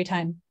me every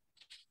time.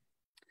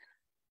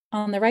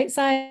 On the right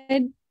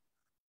side,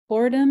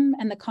 boredom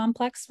and the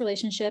complex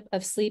relationship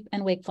of sleep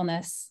and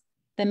wakefulness.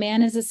 The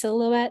man is a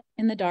silhouette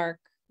in the dark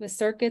with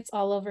circuits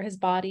all over his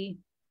body.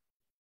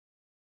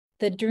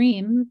 The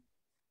dream,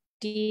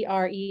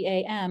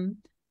 DREAM,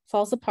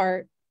 falls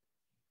apart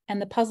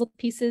and the puzzle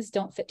pieces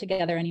don't fit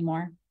together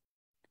anymore.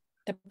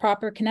 The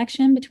proper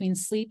connection between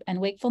sleep and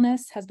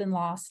wakefulness has been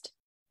lost.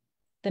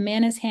 The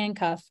man is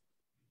handcuffed.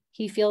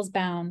 He feels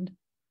bound.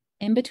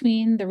 In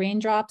between the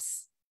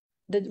raindrops,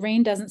 the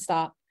rain doesn't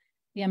stop.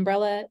 The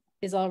umbrella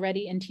is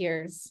already in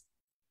tears.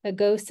 A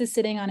ghost is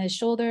sitting on his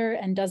shoulder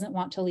and doesn't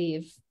want to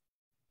leave.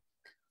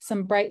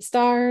 Some bright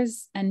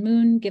stars and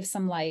moon give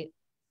some light,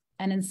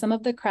 and in some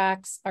of the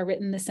cracks are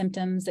written the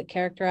symptoms that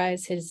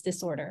characterize his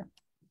disorder.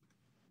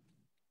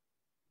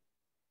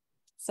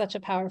 Such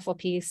a powerful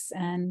piece,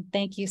 and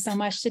thank you so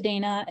much to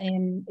Dana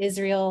in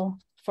Israel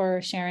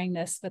for sharing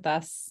this with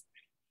us.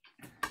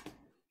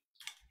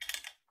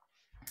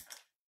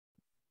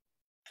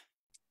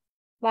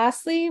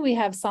 Lastly, we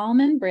have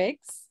Solomon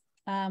Briggs.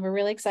 We're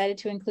really excited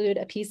to include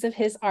a piece of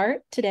his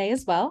art today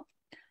as well.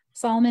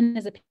 Solomon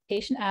is a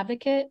patient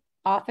advocate,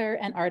 author,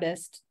 and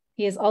artist.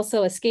 He is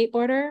also a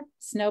skateboarder,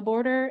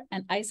 snowboarder,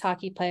 and ice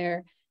hockey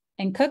player,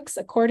 and cooks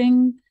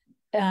accordingly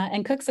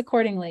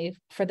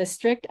for the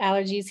strict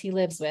allergies he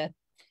lives with.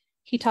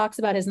 He talks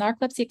about his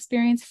narcolepsy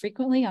experience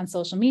frequently on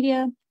social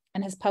media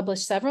and has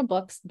published several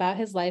books about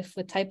his life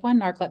with type 1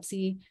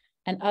 narcolepsy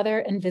and other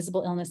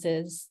invisible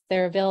illnesses.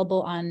 They're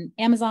available on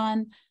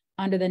Amazon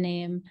under the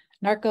name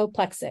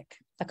Narcolepsy,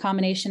 a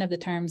combination of the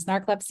terms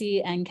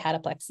narcolepsy and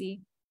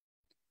cataplexy.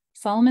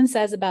 Solomon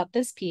says about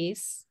this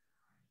piece,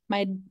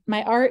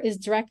 my art is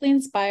directly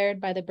inspired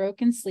by the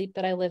broken sleep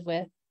that I live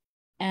with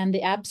and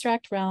the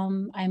abstract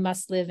realm I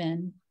must live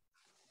in.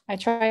 I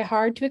try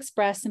hard to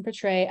express and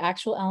portray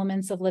actual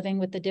elements of living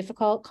with the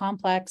difficult,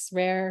 complex,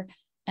 rare,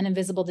 and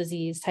invisible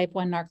disease, type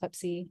 1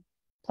 narcolepsy,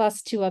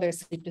 plus 2 other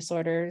sleep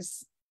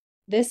disorders.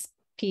 This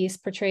piece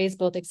portrays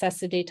both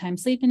excessive daytime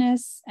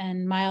sleepiness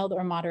and mild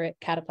or moderate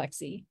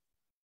cataplexy.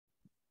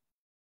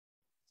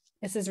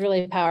 This is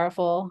really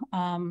powerful.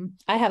 I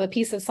have a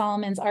piece of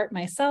Solomon's art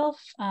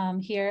myself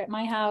here at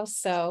my house.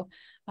 So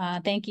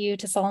thank you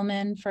to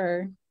Solomon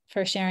for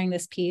sharing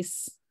this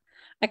piece.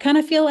 I kind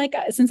of feel like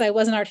since I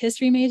was an art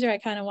history major, I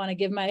kind of want to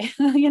give my,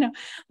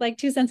 like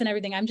 2 cents and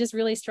everything. I'm just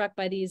really struck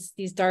by these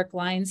dark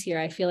lines here.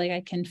 I feel like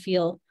I can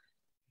feel,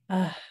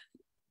 a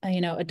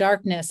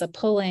darkness, a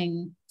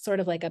pulling, sort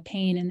of like a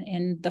pain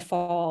in the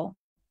fall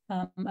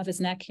of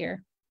his neck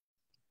here.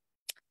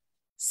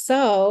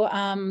 So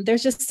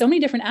there's just so many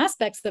different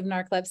aspects of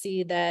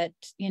narcolepsy that,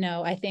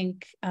 I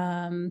think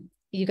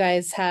you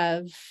guys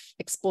have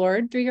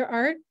explored through your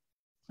art.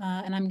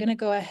 And I'm going to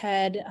go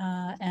ahead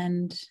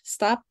and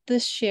stop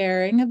the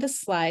sharing of the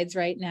slides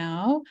right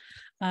now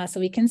so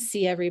we can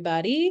see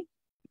everybody.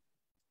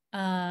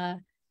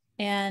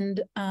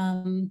 And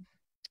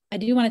I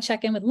do want to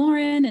check in with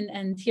Lauren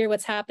and hear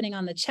what's happening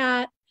on the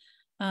chat.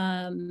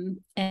 And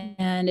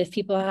if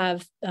people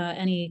have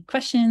any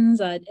questions,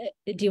 do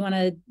you want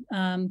to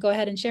go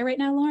ahead and share right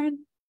now,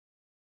 Lauren?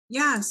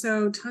 Yeah,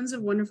 so tons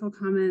of wonderful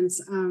comments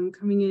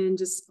coming in.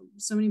 Just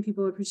so many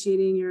people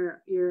appreciating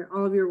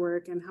all of your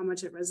work and how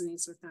much it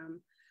resonates with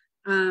them.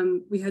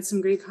 We had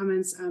some great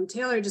comments.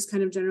 Taylor just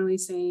kind of generally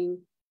saying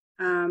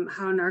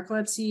how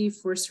narcolepsy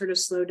forced her to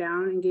slow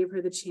down and gave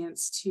her the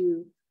chance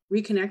to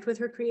reconnect with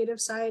her creative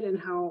side, and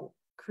how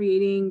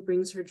creating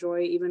brings her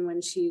joy even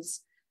when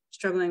she's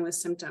struggling with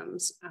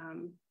symptoms.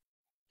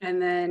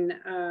 And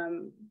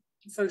then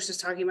folks just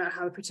talking about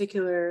how the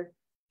particular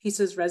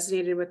pieces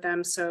resonated with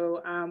them.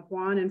 So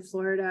Juan in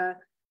Florida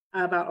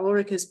about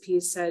Ulrica's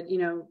piece said,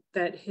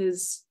 that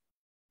his,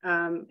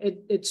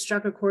 it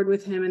struck a chord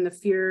with him, and the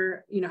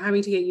fear,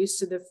 having to get used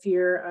to the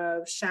fear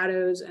of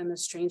shadows and the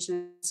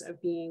strangeness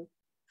of being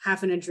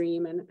half in a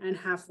dream and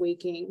half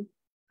waking,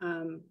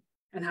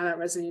 and how that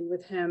resonated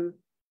with him.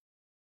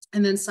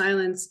 And then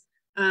Silence,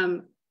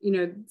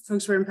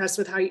 folks were impressed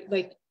with how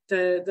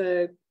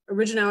the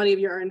originality of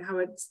your art and how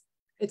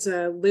it's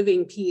a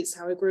living piece,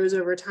 how it grows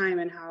over time,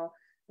 and how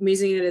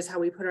amazing it is how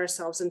we put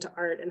ourselves into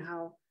art, and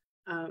how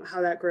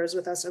that grows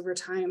with us over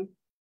time.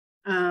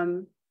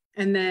 And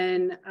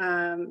then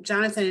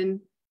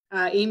Jonathan,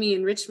 Amy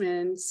in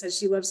Richmond says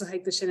she loves to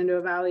hike the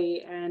Shenandoah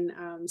Valley, and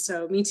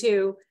so me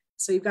too.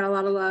 So you've got a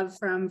lot of love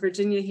from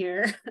Virginia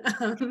here.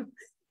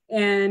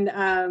 And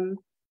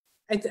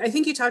I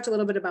think you talked a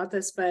little bit about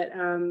this, but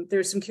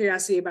there's some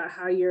curiosity about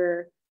how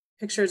your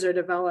pictures are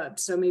developed.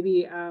 So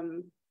maybe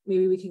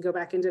we can go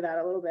back into that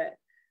a little bit.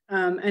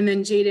 And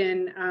then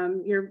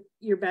Jaden,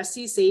 your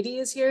bestie Sadie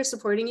is here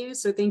supporting you.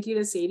 So thank you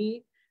to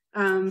Sadie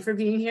for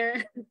being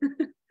here.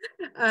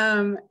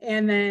 And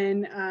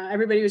then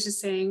everybody was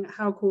just saying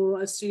how cool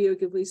a Studio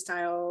Ghibli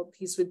style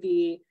piece would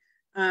be,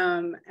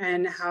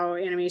 and how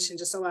animation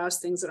just allows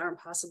things that aren't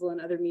possible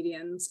in other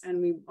mediums.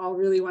 And we all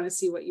really want to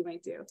see what you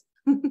might do.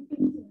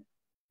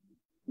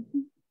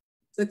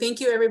 So thank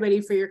you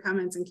everybody for your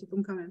comments, and keep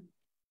them coming.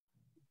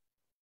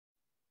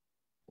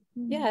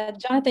 Yeah,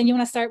 Jonathan, you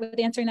want to start with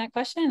answering that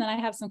question? And then I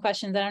have some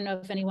questions. I don't know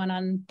if anyone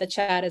on the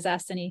chat has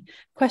asked any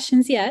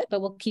questions yet, but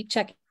we'll keep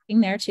checking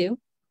there too.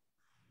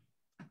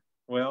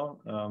 Well,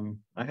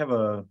 I have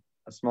a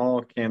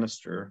small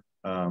canister.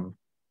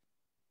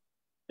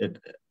 It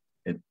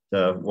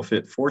will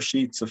fit 4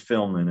 sheets of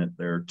film in it.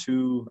 There are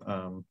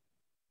 2,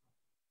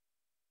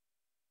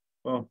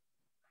 well,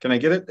 can I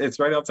get it? It's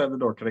right outside the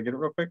door. Can I get it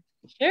real quick?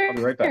 Sure. I'll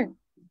be right back.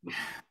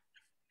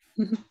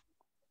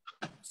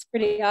 It's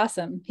pretty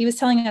awesome. He was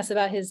telling us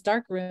about his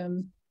dark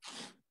room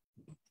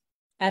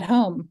at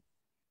home.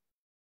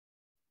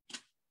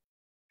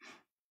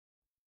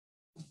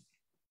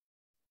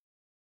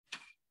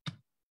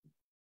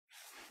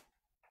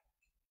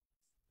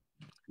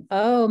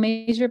 Oh,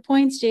 major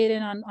points,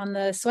 Jaden, on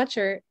the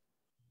sweatshirt.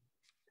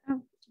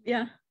 Oh,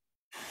 yeah.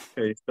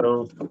 Okay,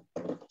 so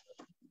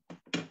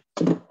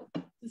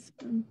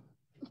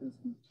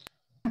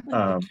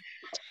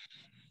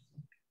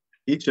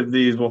each of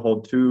these will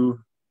hold 2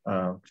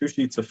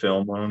 sheets of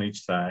film, 1 on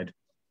each side.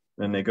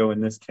 Then they go in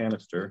this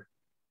canister,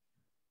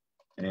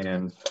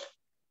 and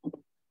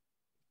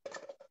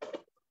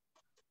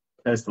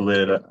has the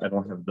lid. I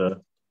don't have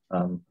the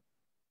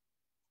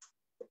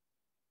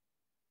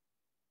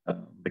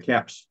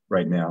caps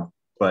right now,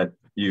 but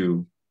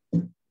you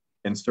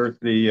insert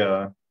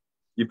the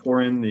you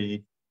pour in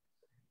the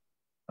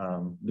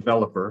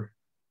developer,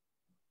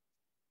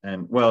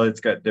 and well,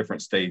 it's got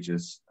different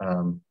stages.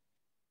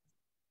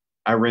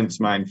 I rinse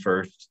mine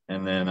first,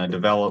 and then I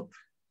develop,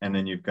 and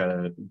then you've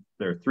got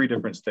there are 3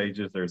 different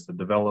stages. There's the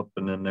develop,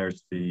 and then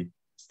there's the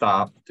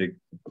stop to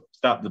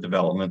stop the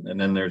development, and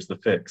then there's the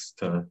fix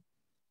to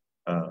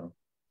kind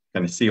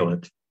of seal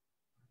it.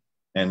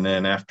 And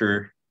then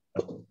after,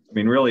 I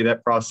mean, really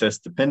that process,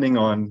 it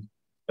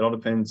all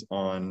depends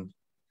on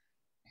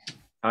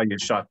how you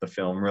shot the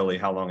film, really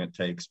how long it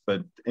takes,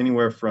 but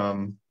anywhere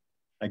from,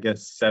 I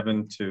guess,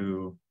 7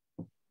 to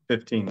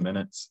 15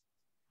 minutes.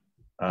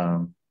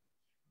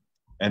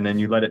 And then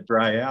you let it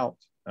dry out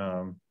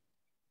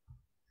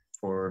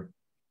for,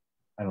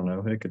 I don't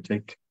know, it could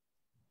take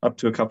up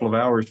to a couple of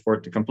hours for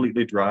it to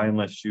completely dry,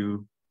 unless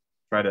you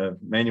try to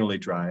manually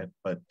dry it.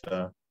 But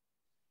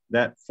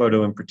that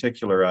photo in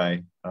particular,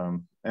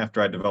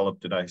 after I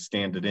developed it, I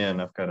scanned it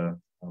in. I've got a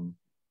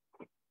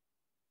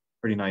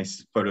pretty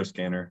nice photo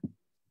scanner,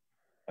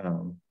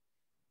 and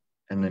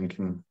then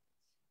can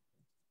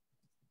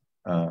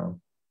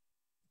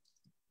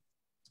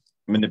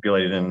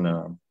manipulate it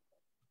in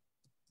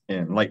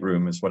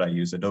Lightroom is what I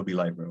use, Adobe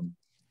Lightroom.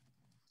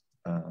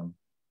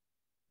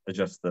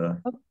 Adjust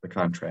the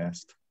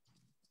contrast.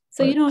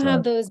 So you don't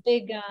have those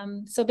big,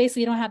 so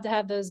basically you don't have to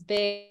have those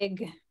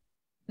big,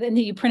 then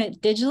you print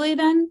it digitally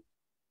then?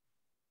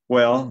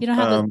 Well, you don't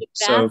have those big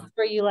baths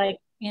where you like,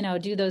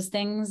 do those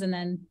things and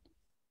then.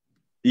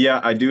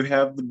 Yeah, I do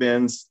have the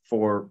bins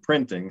for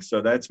printing.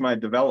 So that's my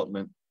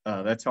development.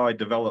 That's how I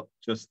develop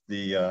just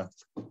the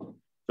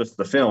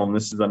film.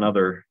 This is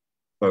another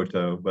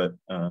photo, but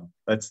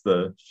that's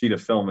the sheet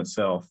of film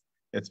itself.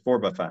 It's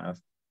 4x5.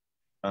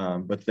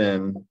 But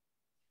then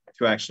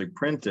to actually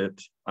print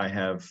it, I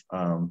have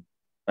an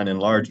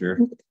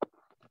enlarger.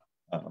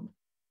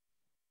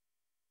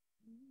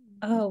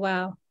 Oh,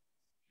 wow.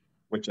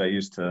 Which I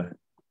used to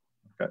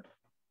cut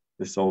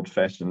this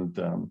old-fashioned.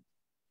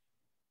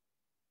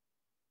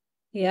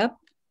 Yep.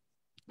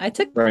 I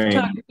took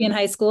photography in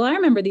high school. I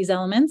remember these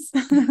elements.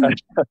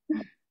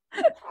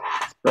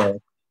 So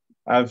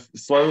I've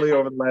slowly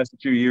over the last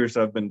few years,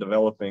 I've been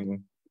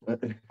developing.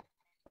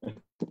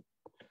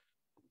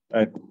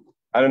 I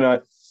don't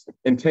know,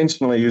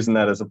 intentionally using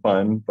that as a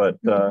pun, but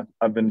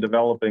I've been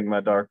developing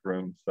my dark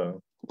room.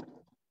 So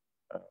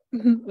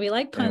we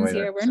like puns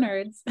here. We're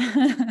nerds.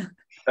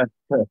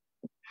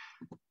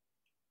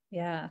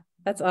 Yeah,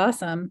 that's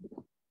awesome.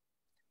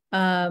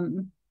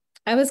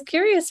 I was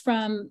curious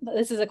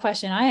this is a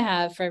question I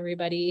have for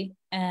everybody,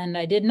 and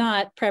I did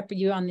not prep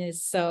you on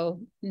this,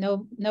 so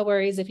no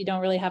worries if you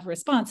don't really have a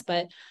response,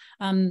 but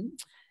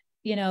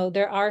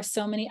there are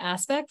so many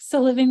aspects to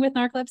living with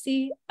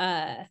narcolepsy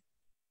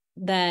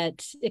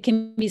that it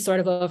can be sort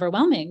of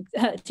overwhelming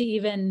to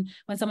even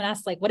when someone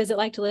asks, like, what is it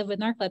like to live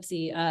with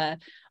narcolepsy?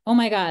 Oh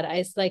my God,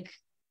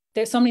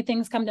 there's so many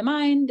things come to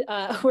mind.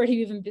 Where do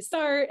you even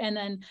start? And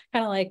then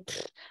kind of like,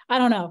 I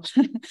don't know.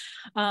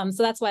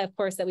 So that's why, of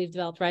course, that we've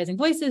developed Rising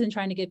Voices and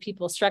trying to give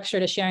people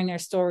structure to sharing their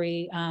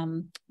story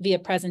via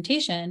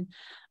presentation.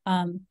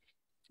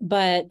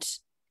 But,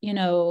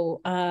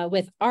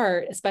 with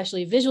art,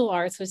 especially visual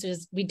arts, which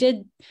is, we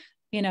did,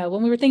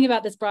 when we were thinking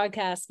about this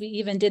broadcast, we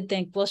even did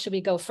think, well, should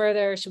we go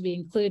further? Should we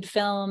include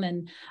film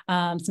and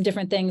some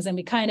different things? And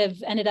we kind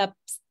of ended up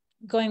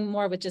going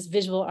more with just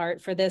visual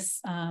art for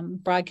this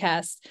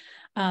broadcast.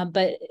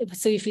 But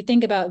so if you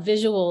think about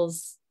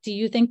visuals, do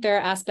you think there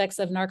are aspects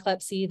of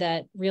narcolepsy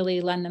that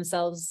really lend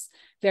themselves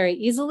very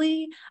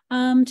easily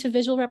to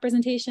visual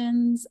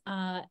representations?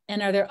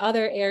 And are there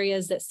other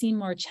areas that seem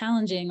more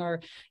challenging, or,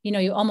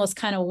 you almost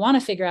kind of want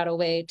to figure out a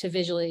way to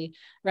visually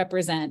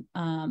represent?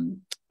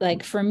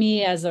 Like for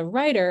me as a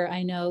writer,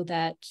 I know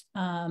that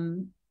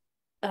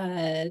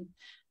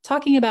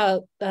talking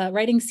about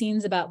writing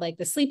scenes about like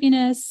the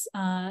sleepiness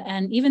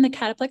and even the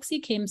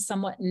cataplexy came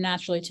somewhat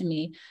naturally to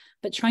me,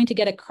 but trying to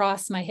get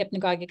across my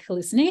hypnagogic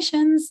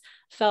hallucinations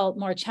felt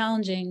more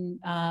challenging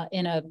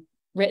in a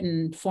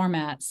written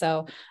format.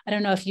 So I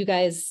don't know if you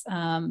guys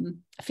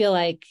feel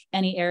like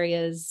any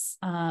areas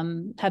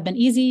have been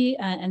easy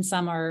and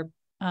some are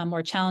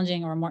more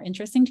challenging or more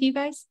interesting to you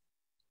guys.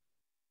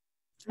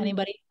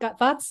 Anybody got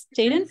thoughts?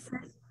 Jaden?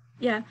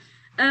 Yeah.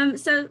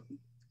 So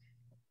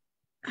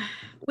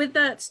with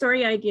that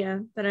story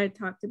idea that I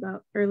talked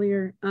about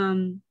earlier,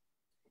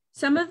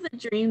 some of the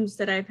dreams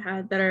that I've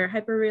had that are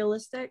hyper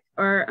realistic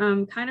are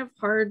kind of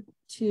hard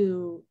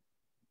to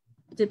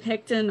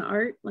depict in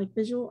art, like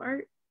visual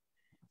art.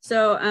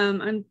 So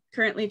I'm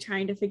currently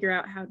trying to figure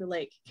out how to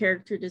like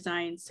character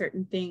design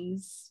certain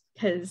things,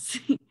 because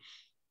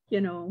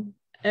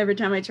every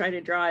time I try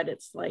to draw it,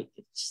 it's like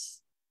it's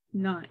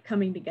not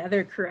coming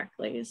together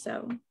correctly.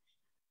 So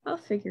I'll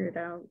figure it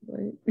out.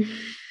 But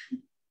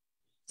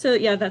so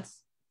yeah,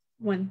 that's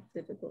one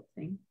difficult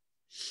thing.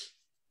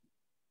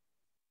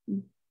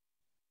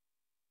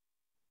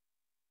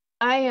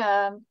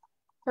 I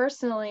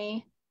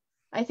personally,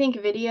 I think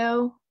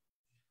video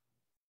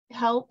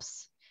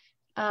helps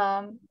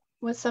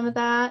with some of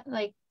that.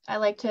 Like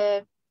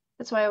that's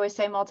why I always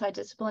say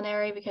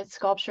multidisciplinary, because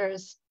sculpture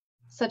is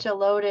such a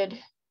loaded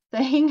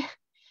thing.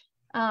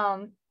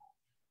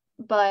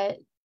 But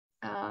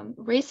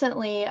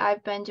recently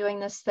I've been doing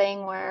this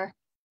thing where,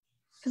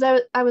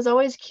 because I was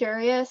always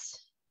curious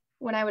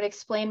when I would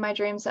explain my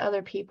dreams to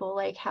other people,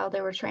 like how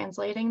they were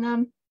translating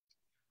them.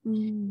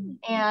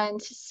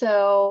 And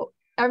so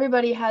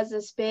everybody has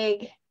this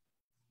big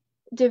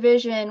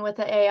division with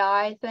the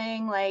AI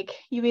thing, like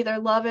you either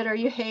love it or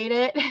you hate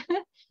it.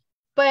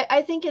 But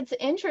I think it's an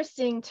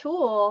interesting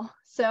tool.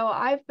 So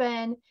I've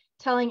been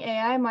telling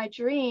AI my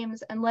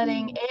dreams and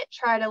letting it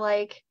try to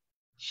like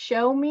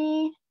show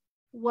me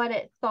what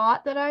it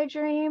thought that I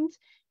dreamed,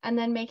 and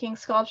then making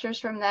sculptures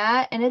from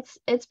that. And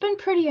it's been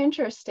pretty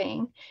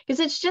interesting, because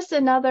it's just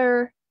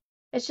another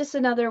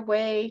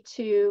way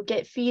to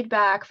get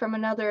feedback from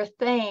another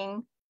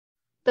thing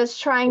that's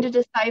trying to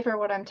decipher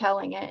what I'm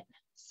telling it.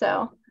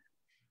 So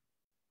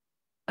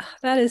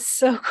that is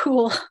so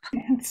cool.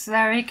 It's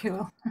very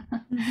cool.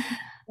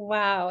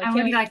 Wow. I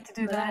would like to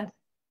do that.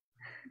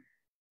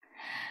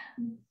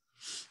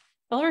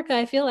 Ulrika,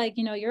 I feel like,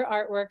 your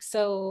artwork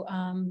so,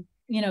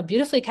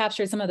 beautifully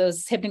captured some of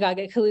those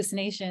hypnagogic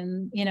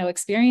hallucination,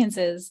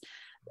 experiences.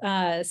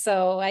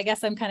 So I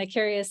guess I'm kind of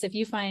curious if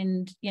you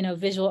find,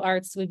 visual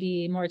arts would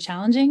be more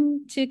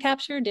challenging to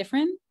capture,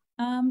 different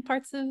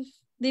parts of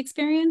the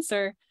experience,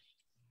 or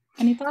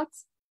any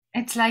thoughts?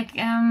 It's like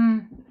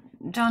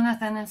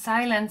Jonathan in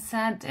Silence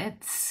said,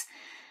 it's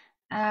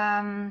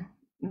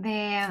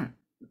the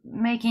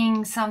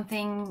making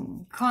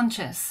something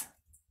conscious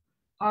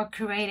or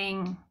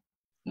creating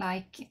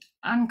like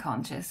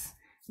unconscious.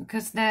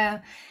 Because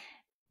when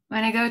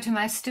I go to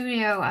my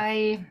studio,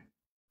 I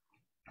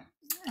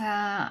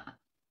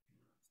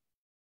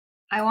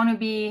want to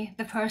be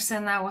the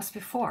person I was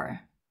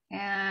before.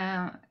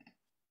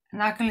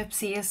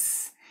 Narcolepsy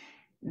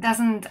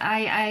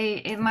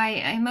my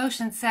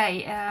emotions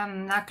say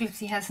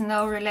narcolepsy has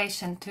no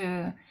relation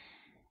to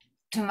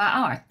my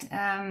art.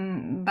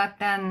 But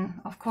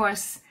then, of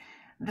course,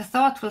 the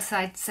thoughtful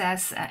side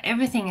says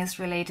everything is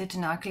related to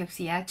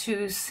narcolepsy. I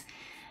choose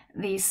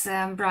these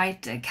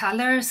bright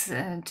colors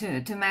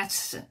to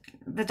match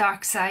the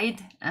dark side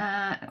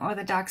or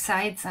the dark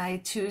sides. I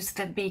choose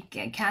the big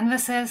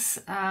canvases.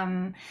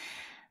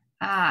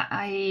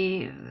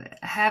 I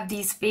have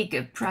these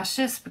big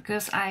brushes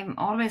because I'm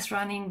always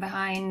running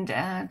behind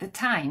the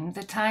time.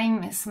 The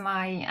time is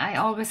I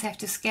always have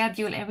to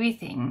schedule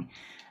everything.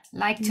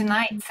 Like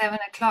tonight, 7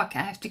 o'clock,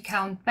 I have to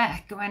count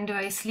back. When do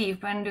I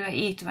sleep? When do I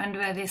eat? When do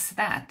I this,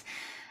 that?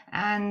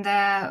 And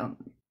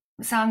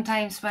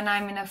sometimes when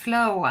I'm in a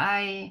flow,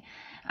 I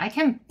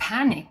can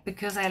panic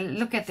because I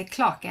look at the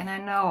clock and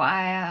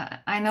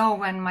I know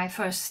when my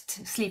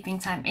first sleeping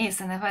time is,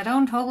 and if I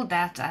don't hold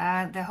that,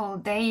 the whole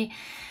day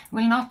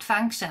will not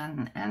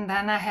function, and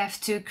then I have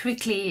to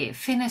quickly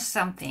finish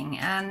something,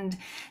 and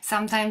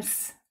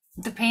sometimes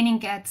the painting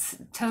gets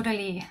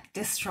totally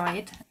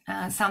destroyed.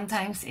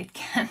 Sometimes it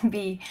can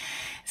be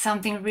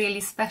something really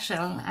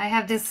special. I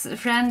have this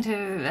friend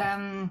who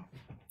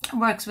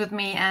works with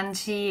me, and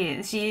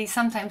she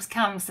sometimes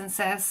comes and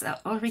says,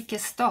 Ulrike,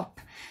 stop,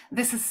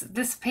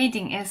 this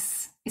painting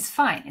is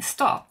fine,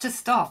 just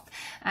stop.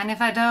 And if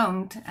I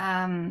don't,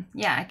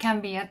 it can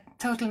be a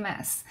total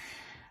mess.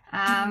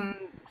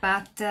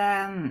 But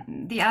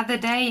the other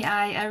day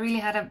I really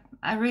had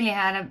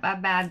a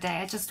bad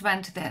day. I just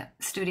went to the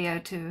studio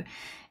to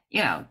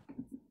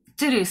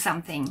do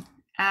something,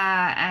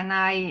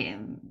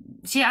 and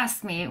she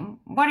asked me,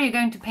 what are you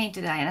going to paint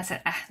today? And I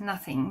said,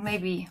 nothing,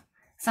 maybe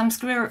some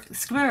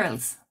squirrels.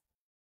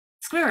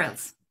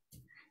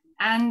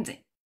 And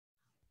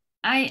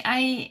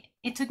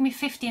it took me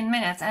 15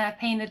 minutes, and I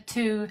painted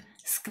 2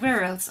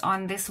 squirrels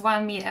on this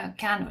 1 meter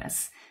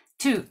canvas,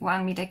 2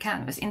 1 meter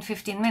canvas in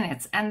 15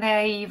 minutes, and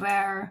they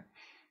were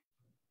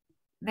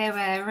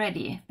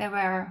ready. They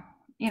were,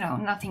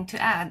 nothing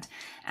to add.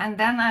 And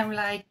then I'm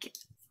like,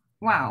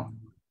 wow,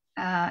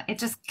 it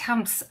just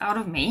comes out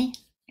of me.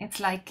 It's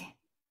like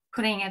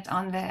putting it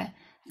on the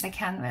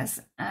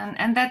canvas,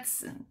 and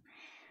that's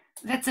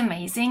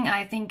amazing.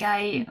 I think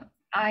I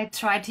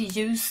try to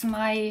use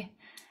my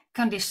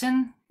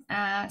condition.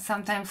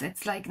 Sometimes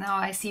it's like, now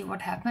I see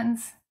what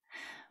happens,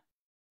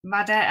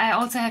 but I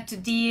also have to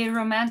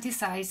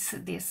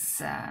de-romanticize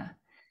this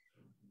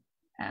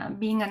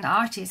being an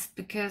artist,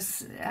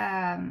 because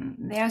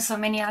there are so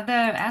many other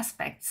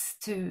aspects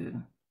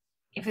to,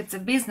 if it's a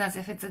business,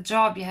 if it's a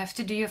job, you have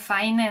to do your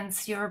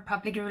finance, your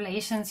public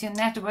relations, your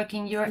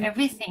networking, your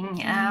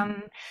everything.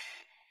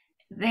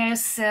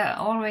 There's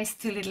always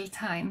too little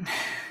time.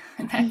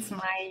 That's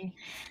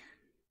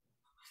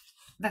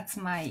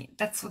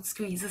what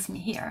squeezes me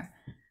here.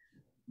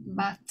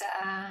 But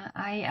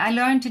I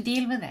learned to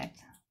deal with it.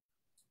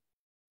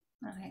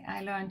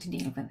 I learned to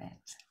deal with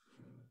it.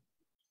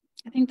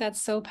 I think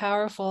that's so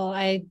powerful.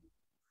 I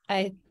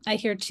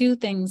hear 2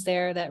 things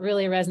there that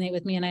really resonate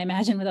with me, and I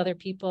imagine with other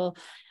people,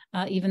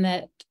 even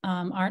that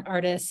aren't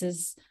artists,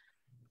 is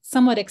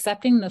somewhat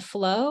accepting the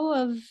flow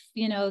of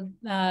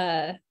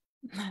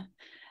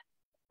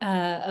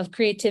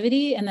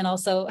creativity, and then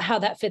also how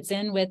that fits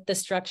in with the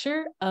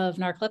structure of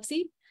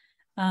narcolepsy,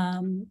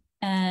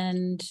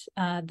 and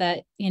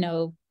that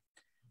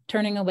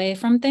turning away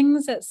from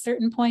things at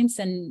certain points,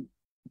 and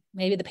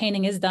maybe the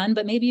painting is done,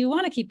 but maybe you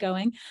want to keep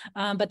going,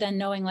 but then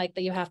knowing like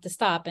that you have to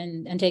stop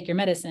and take your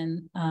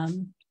medicine.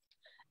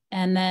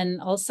 And then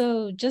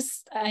also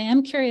just, I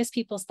am curious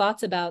people's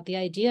thoughts about the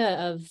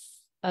idea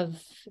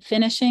of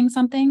finishing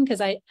something,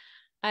 because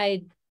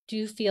I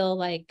do feel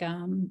like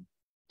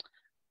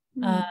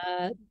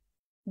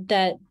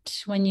that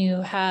when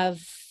you have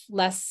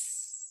less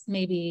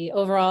maybe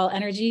overall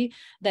energy,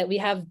 that we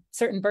have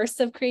certain bursts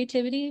of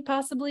creativity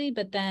possibly,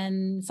 but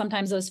then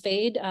sometimes those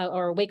fade,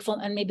 or wakeful,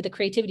 and maybe the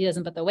creativity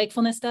doesn't, but the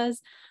wakefulness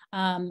does,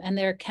 and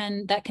that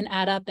can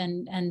add up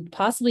and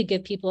possibly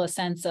give people a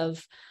sense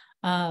of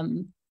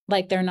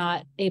like they're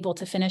not able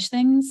to finish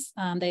things.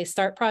 They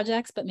start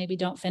projects, but maybe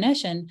don't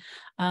finish. And,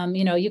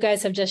 you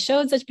guys have just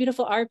showed such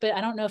beautiful art, but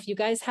I don't know if you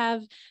guys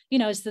have,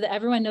 so that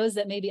everyone knows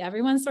that maybe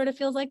everyone sort of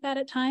feels like that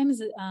at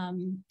times.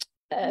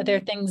 There are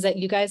things that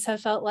you guys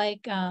have felt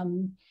like,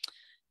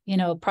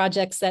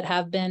 projects that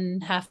have been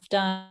half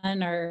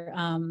done, or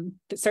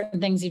certain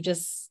things you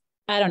just,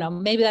 I don't know,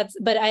 maybe that's,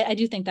 but I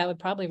do think that would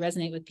probably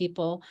resonate with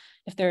people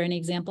if there are any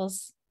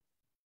examples.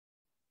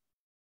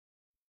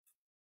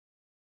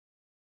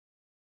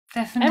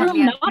 Definitely.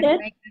 Everyone nodded.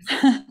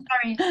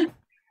 Sorry.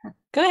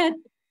 Go ahead.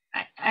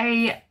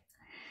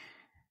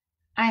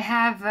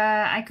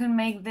 I could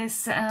make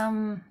this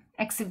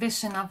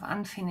exhibition of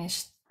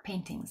unfinished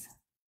paintings.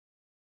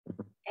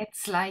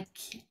 It's like,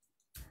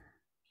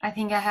 I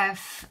think I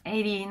have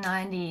 80,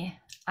 90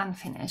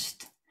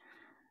 unfinished.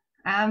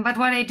 But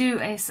what I do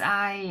is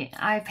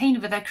I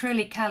paint with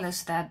acrylic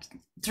colors that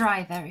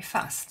dry very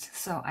fast.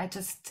 So I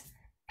just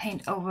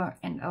paint over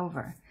and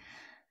over.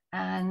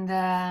 And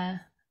I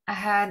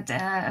had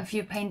a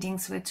few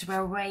paintings which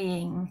were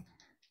weighing,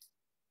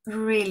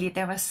 really,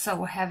 they were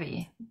so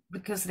heavy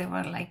because there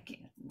were like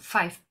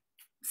 5,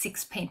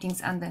 6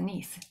 paintings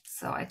underneath.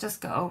 So I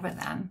just go over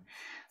them.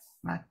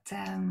 But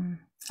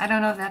I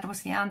don't know if that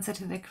was the answer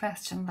to the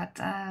question, but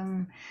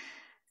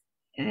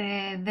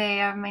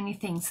there are many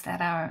things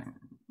that are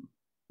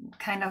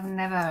kind of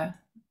never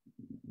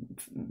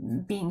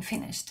being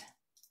finished,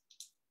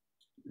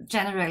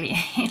 generally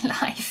in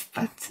life,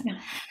 but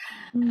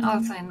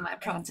also in my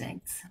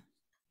projects.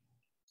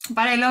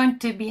 But I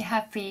learned to be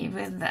happy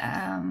with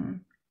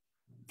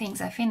things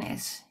I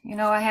finish. You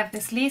know, I have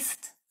this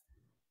list,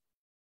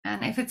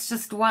 and if it's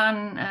just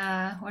one,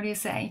 what do you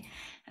say?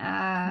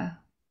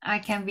 I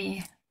can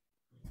be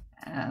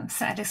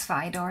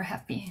satisfied or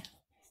happy.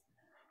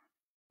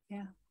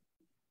 Yeah.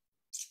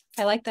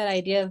 I like that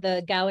idea of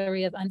the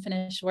gallery of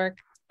unfinished work.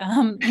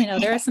 You know,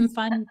 there are some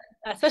fun,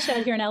 especially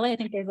out here in LA, I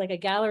think there's like a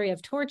gallery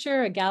of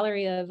torture, a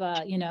gallery of,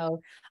 you know,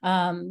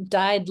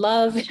 dyed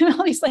love, you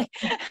know, like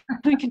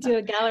we could do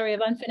a gallery of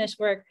unfinished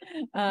work,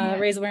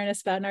 raise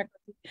awareness about narcolepsy.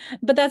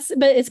 But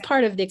it's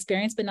part of the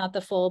experience, but not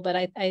the full. But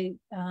I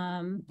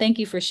thank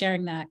you for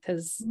sharing that,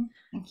 because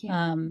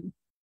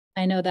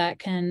I know that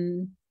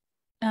can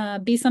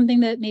be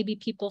something that maybe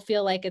people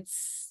feel like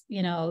it's,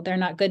 you know, they're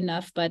not good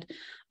enough. But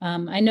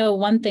I know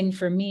one thing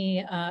for me,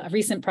 a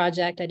recent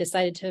project, I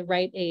decided to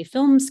write a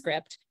film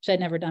script, which I'd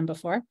never done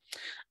before.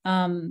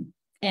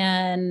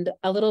 And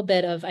a little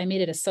bit of, I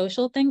made it a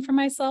social thing for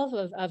myself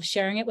of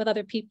sharing it with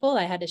other people.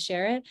 I had to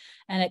share it,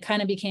 and it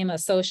kind of became a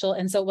social.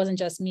 And so it wasn't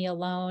just me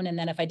alone. And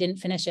then if I didn't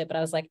finish it, but I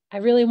was like, I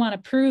really want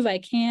to prove I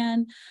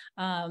can,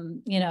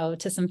 you know,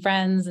 to some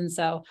friends. And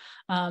so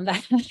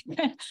that,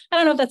 I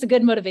don't know if that's a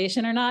good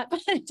motivation or not,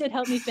 but it did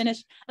help me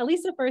finish at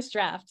least the first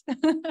draft.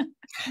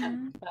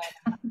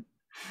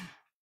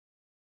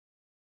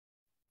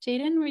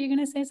 Jaden, were you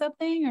going to say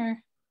something, or?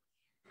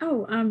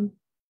 Oh,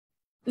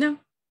 no.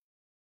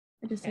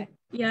 I just said,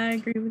 yeah, I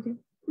agree with you.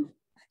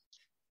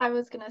 I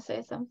was gonna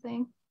say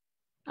something.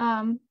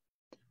 I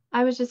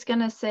was just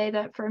gonna say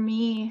that for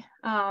me,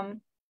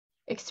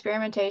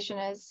 experimentation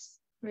is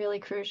really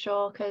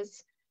crucial,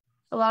 because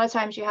a lot of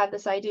times you have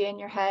this idea in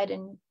your head,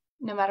 and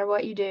no matter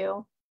what you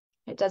do,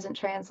 it doesn't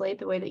translate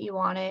the way that you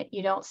want it.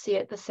 You don't see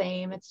it the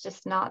same. It's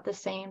just not the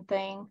same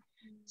thing.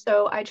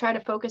 So I try to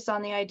focus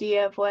on the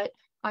idea of what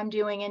I'm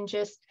doing and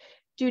just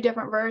do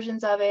different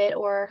versions of it,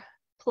 or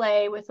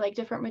play with like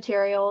different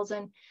materials.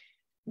 And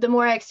the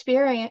more I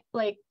experiment,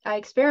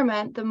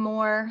 the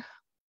more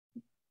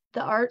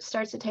the art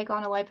starts to take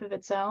on a life of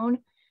its own.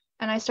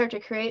 And I start to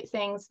create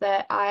things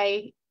that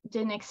I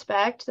didn't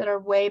expect, that are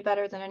way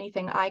better than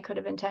anything I could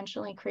have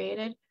intentionally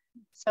created.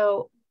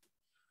 So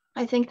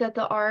I think that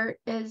the art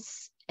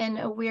is, in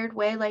a weird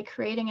way, like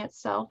creating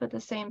itself at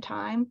the same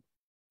time.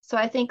 So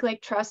I think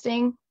like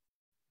trusting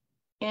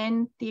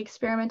in the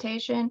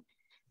experimentation,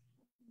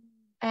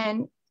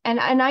 and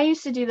I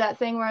used to do that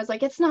thing where I was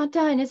like, it's not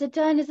done. Is it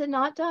done? Is it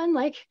not done?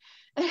 Like,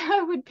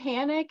 I would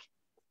panic.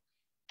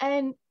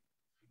 And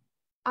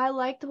I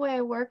like the way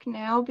I work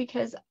now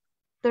because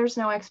there's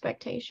no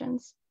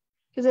expectations.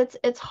 Because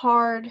it's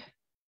hard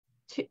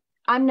to,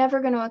 I'm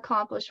never going to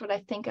accomplish what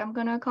I think I'm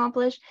going to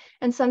accomplish.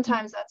 And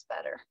sometimes that's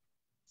better.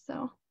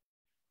 So.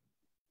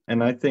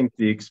 And I think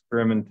the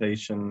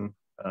experimentation,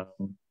 I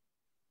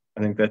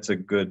think that's a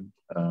good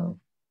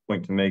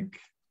point to make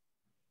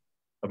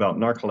about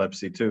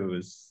narcolepsy too,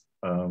 is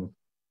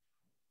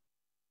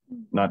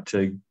not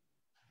to,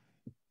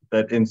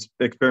 that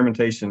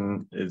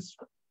experimentation is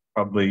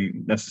probably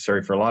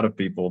necessary for a lot of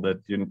people,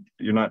 that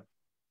you're not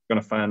going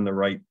to find the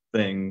right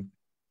thing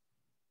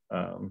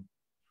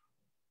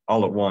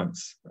all at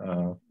once,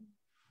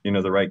 you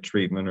know, the right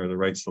treatment or the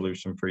right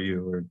solution for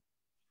you,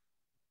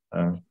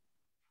 or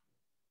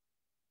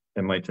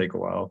it might take a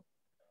while.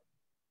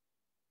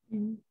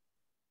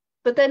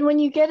 But then when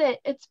you get it,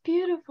 it's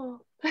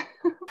beautiful.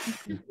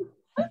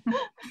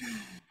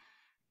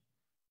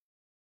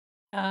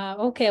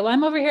 Okay, well,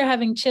 I'm over here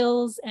having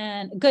chills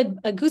and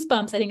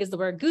goosebumps, I think is the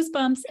word,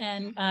 goosebumps,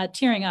 and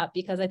tearing up,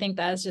 because I think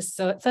that is just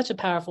such a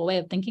powerful way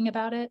of thinking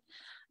about it.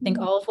 I think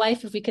all of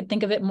life, if we could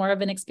think of it more of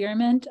an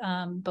experiment,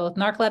 both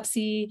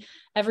narcolepsy,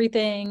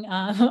 everything,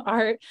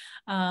 art,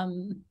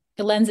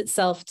 it lends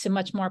itself to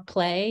much more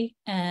play.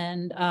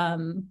 And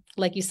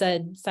like you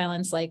said,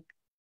 silence, like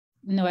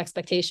no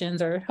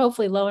expectations, or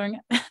hopefully lowering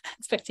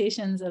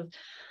expectations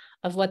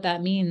of what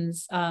that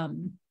means.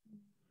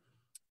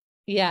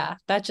 Yeah,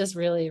 that just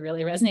really,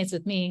 really resonates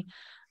with me.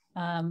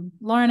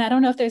 Lauren, I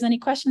don't know if there's any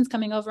questions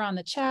coming over on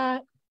the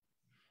chat.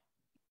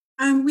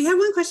 We have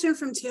one question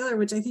from Taylor,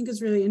 which I think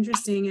is really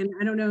interesting. And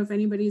I don't know if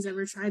anybody's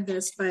ever tried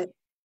this, but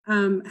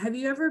have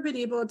you ever been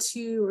able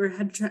to, or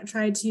had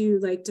tried to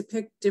like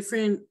depict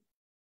different,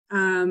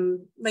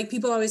 like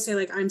people always say,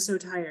 like, I'm so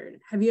tired.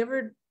 Have you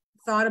ever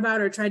thought about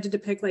or tried to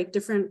depict like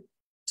different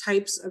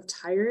types of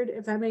tired,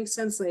 if that makes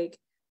sense, like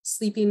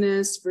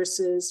sleepiness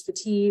versus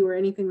fatigue or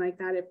anything like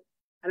that? If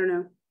I don't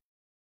know.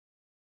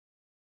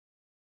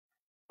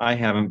 I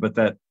haven't, but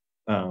that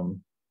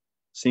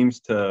seems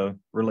to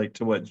relate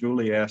to what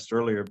Julie asked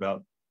earlier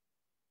about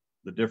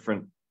the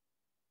different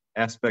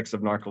aspects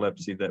of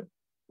narcolepsy that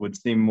would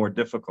seem more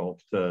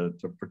difficult to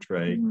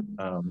portray.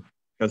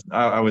 Because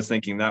I was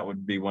thinking that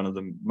would be one of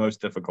the most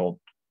difficult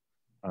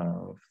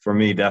for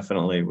me.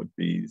 Definitely would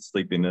be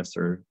sleepiness,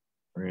 or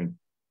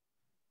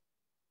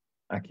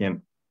I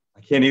can't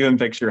even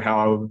picture how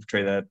I would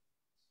portray that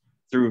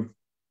through,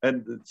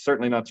 and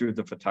certainly not through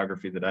the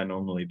photography that I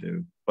normally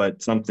do,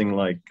 but something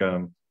like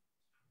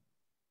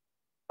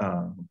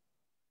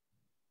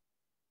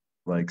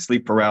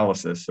sleep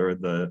paralysis or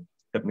the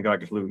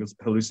hypnagogic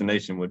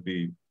hallucination would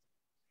be,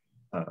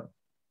 I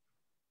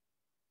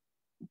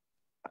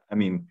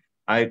mean,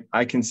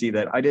 I can see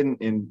that. I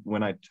didn't,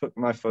 when I took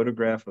my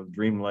photograph of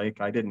Dream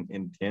Lake, I didn't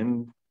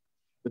intend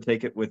to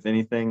take it with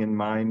anything in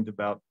mind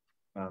about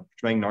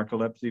portraying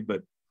narcolepsy,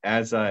 but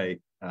as I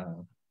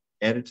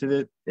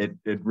edited it,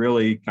 it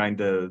really kind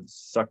of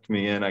sucked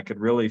me in. I could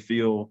really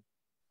feel,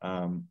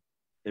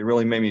 it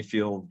really made me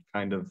feel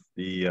kind of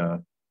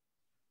the,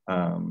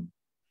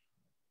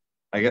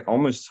 I get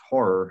almost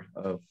horror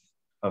of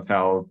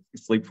how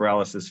sleep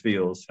paralysis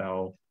feels,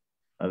 how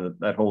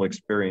that whole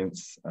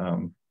experience,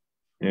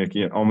 you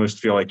can almost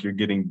feel like you're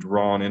getting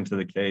drawn into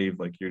the cave,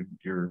 like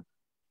you're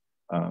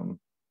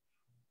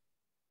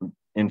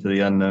into the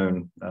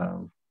unknown.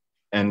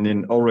 And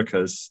in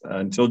Ulrika's,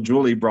 until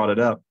Julie brought it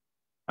up,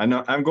 I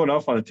know I'm going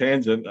off on a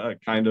tangent,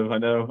 kind of, I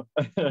know,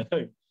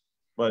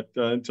 but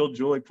until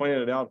Julie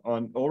pointed it out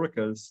on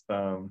Ulrika's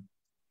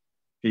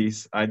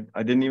piece, I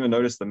didn't even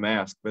notice the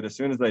mask, but as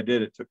soon as I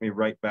did, it took me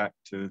right back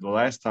to the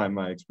last time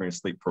I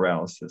experienced sleep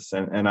paralysis,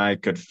 and I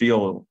could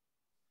feel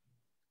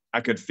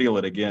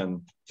it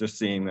again, just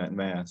seeing that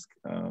mask.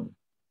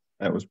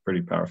 That was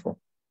pretty powerful.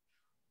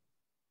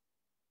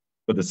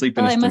 But the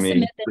sleepiness to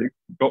me,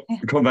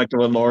 going back to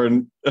what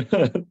Lauren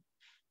said,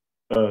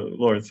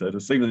 the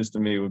sleepiness to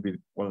me would be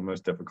one of the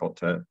most difficult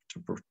to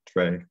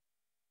portray.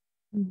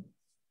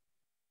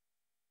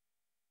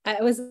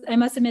 I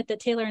must admit that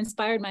Taylor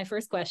inspired my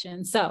first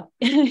question. So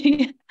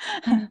you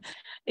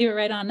were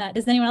right on that.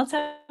 Does anyone else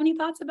have any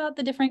thoughts about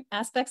the different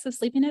aspects of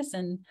sleepiness?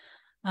 And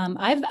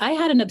I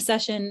had an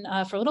obsession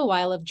for a little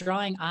while of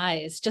drawing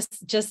eyes,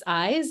 just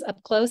eyes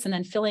up close, and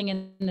then filling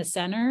in the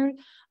center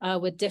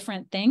with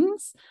different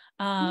things,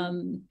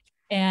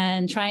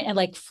 and trying, and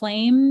like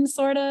flame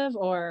sort of,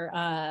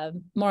 or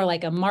more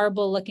like a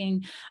marble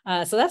looking.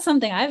 So that's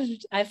something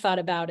I've thought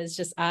about, is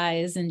just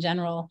eyes in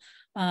general,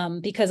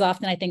 because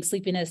often I think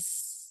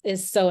sleepiness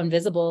is so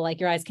invisible. Like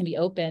your eyes can be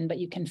open, but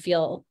you can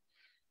feel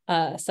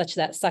such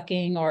that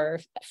sucking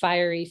or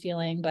fiery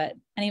feeling. But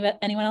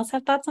anyone else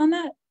have thoughts on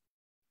that?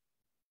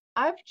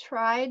 I've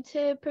tried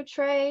to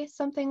portray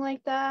something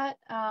like that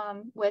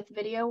with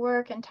video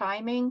work and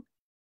timing.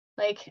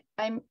 Like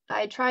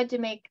I tried to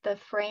make the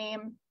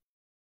frame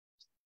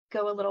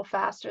go a little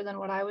faster than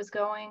what I was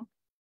going.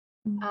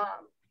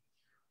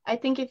 I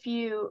think if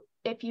you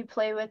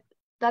play with,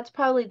 that's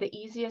probably the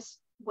easiest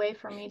way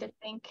for me to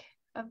think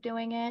of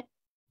doing it.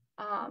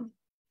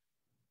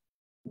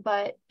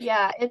 But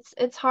yeah,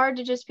 it's hard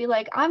to just be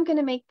like, I'm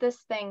gonna make this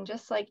thing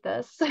just like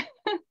this, you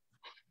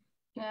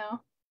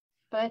know.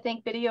 But I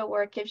think video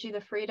work gives you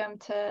the freedom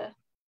to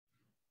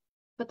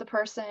put the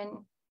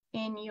person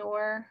in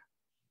your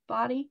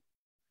body,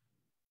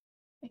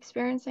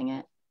 experiencing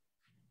it.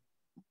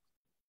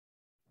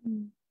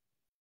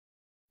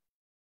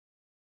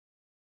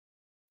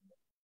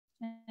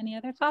 Any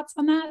other thoughts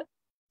on that?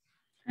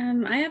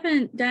 I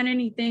haven't done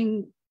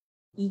anything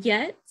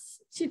yet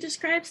to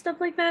describe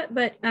stuff like that,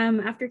 but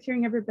after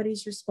hearing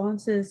everybody's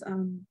responses,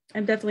 I'm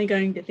definitely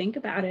going to think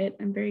about it.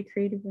 I'm very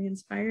creatively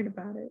inspired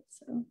about it.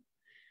 So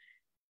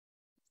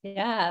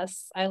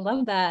yes, I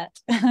love that.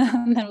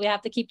 Then we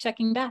have to keep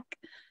checking back.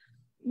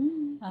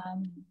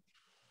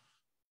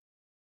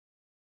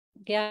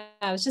 Yeah,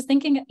 I was just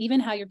thinking, even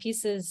how your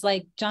pieces,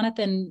 like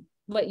Jonathan,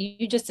 what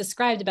you just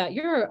described about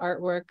your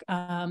artwork,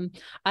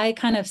 I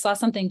kind of saw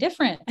something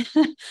different.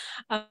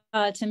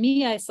 To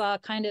me, I saw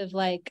kind of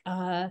like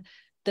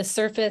the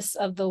surface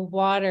of the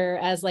water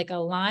as like a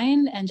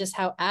line, and just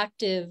how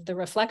active the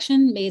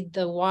reflection made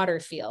the water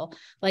feel.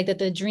 Like that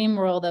the dream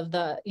world of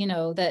the, you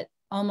know, that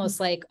almost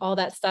like all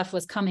that stuff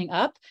was coming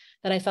up,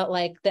 that I felt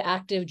like the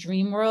active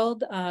dream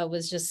world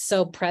was just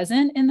so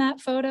present in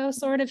that photo,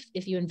 sort of,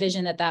 if you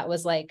envision that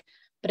was like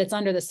but it's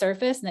under the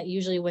surface and that you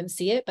usually wouldn't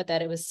see it, but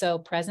that it was so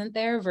present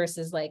there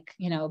versus like,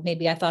 you know,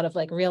 maybe I thought of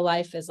like real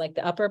life as like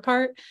the upper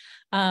part.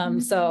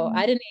 So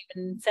I didn't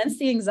even sense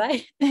the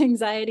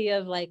anxiety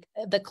of like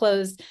the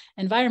closed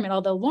environment,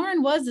 although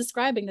Lauren was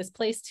describing this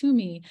place to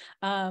me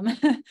a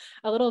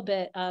little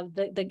bit of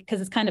because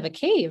it's kind of a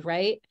cave,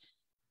 right?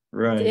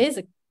 Right. It is,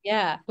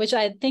 yeah, which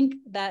I think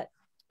that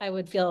I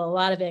would feel a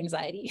lot of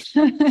anxiety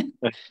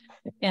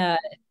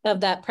of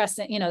that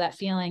present, you know, that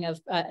feeling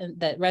of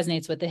that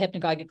resonates with the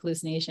hypnagogic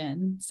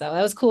hallucination. So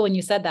that was cool when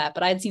you said that,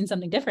 but I'd seen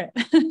something different.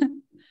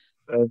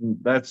 And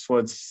that's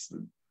what's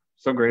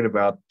so great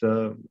about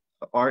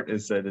art,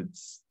 is that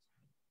it's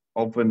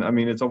open. I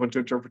mean, it's open to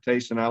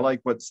interpretation. I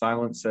like what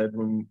Silence said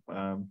when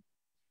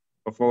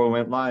before we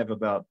went live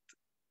about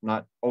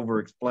not over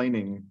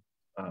explaining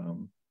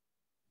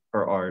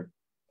her art,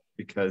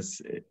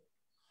 because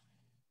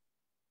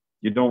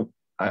you don't,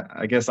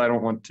 I guess I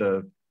don't want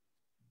to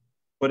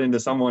put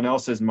into someone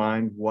else's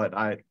mind what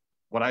I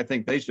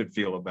think they should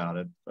feel about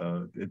it.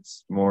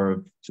 It's more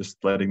of just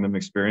letting them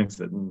experience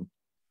it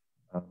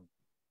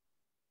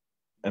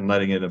and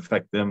letting it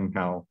affect them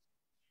how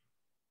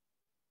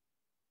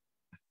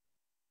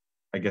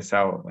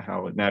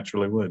it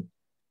naturally would.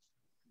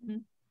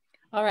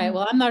 All right.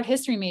 Well, I'm not a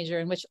history major,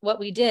 in which what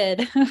we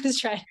did was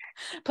try to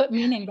put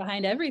meaning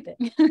behind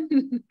everything.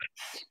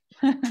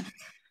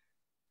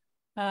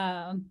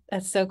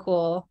 That's so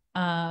cool.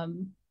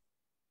 I'm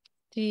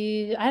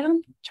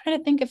trying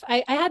to think if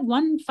I had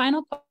one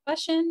final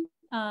question,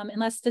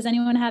 unless does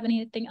anyone have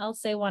anything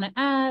else they want to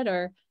add,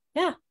 or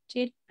yeah,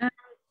 Jade.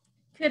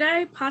 Could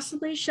I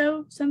possibly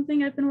show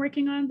something I've been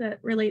working on that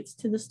relates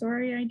to the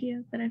story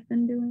idea that I've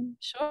been doing?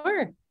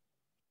 Sure.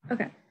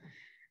 Okay.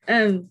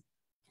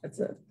 That's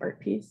an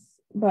art piece,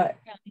 but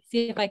yeah, let me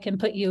see if I can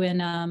put you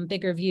in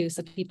bigger view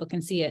so people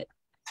can see it.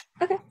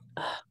 Okay.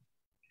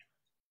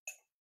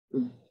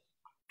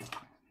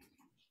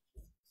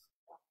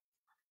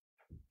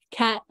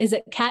 Is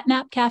it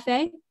Catnap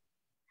Cafe?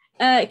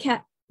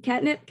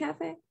 Catnip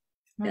Cafe.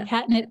 Yeah.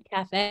 Catnip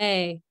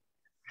Cafe.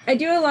 I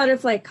do a lot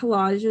of like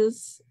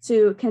collages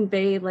to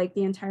convey like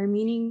the entire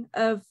meaning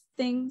of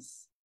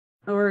things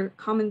or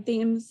common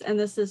themes, and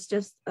this is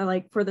just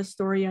like for the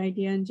story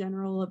idea in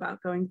general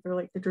about going through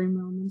like the dream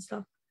realm and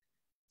stuff.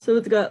 So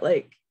it's got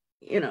like,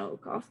 you know,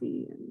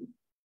 coffee, and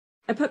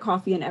I put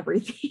coffee in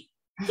everything.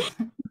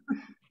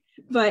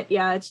 But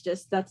yeah, it's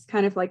just, that's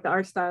kind of like the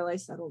art style I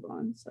settled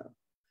on. So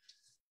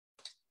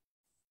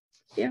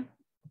yeah,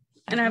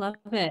 and I love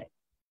it.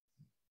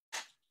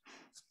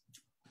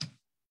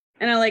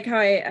 And I like how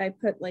I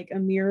put like a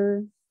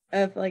mirror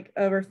of like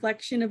a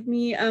reflection of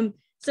me.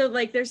 So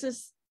like there's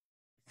this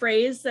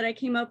phrase that I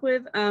came up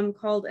with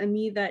called "a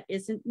me that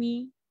isn't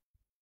me,"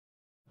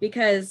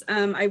 because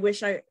I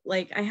wish I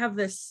have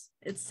this,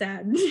 it's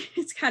sad.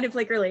 It's kind of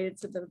like related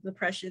to the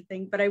depression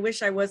thing, but I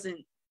wish I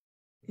wasn't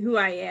who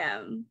I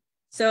am.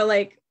 So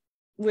like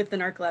with the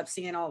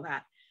narcolepsy and all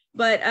that.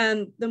 But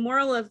the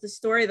moral of the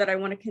story that I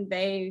want to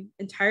convey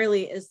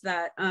entirely is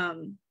that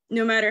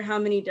no matter how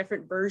many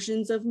different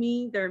versions of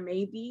me there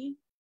may be,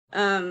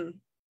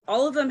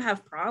 all of them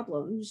have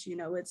problems. You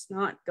know, it's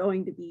not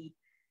going to be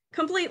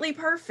completely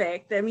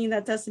perfect. I mean,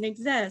 that doesn't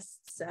exist.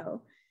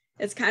 So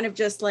it's kind of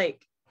just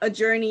like a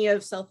journey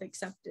of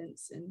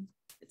self-acceptance in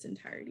its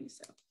entirety.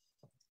 So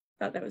I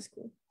thought that was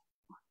cool.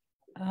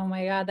 Oh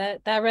my God,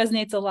 that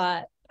resonates a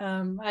lot.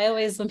 I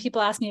always, when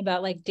people ask me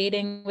about like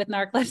dating with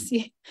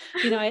narcolepsy,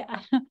 you know,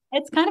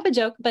 it's kind of a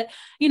joke, but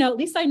you know, at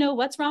least I know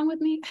what's wrong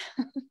with me.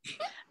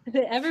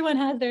 Everyone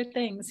has their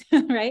things,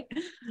 right?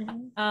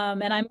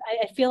 And I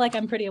feel like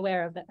I'm pretty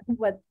aware of that,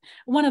 what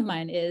one of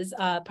mine is,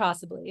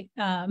 possibly.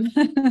 But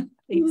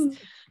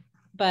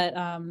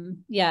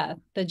yeah,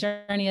 the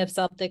journey of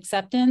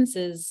self-acceptance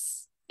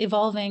is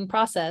evolving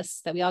process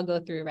that we all go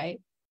through,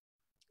 right?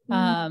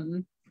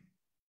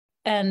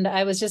 And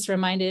I was just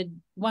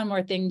reminded one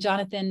more thing,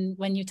 Jonathan,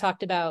 when you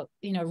talked about,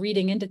 you know,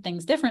 reading into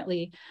things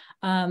differently,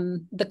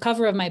 the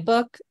cover of my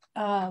book,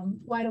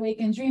 Wide Awake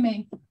and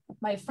Dreaming,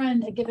 my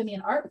friend had given me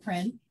an art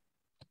print.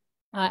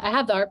 I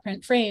have the art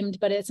print framed,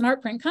 but it's an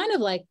art print kind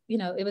of like, you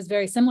know, it was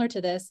very similar to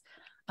this.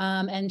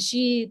 And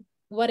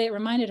what it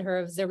reminded her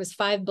of is there was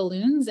 5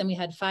 balloons and we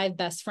had 5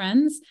 best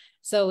friends.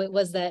 So it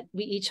was that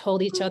we each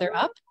hold each other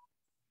up.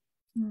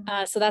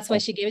 So that's why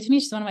she gave it to me.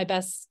 She's one of my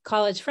best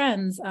college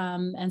friends.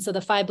 And so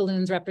the 5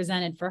 balloons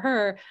represented for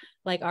her,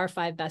 like our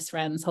 5 best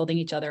friends holding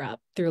each other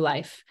up through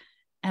life.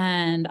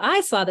 And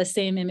I saw the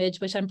same image,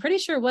 which I'm pretty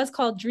sure was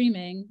called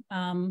Dreaming,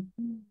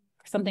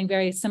 something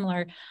very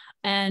similar,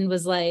 and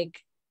was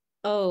like,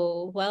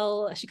 oh,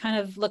 well, she kind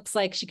of looks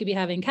like she could be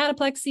having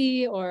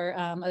cataplexy or,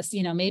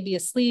 you know, maybe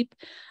asleep.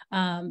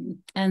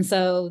 And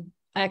so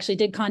I actually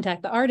did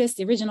contact the artist,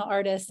 the original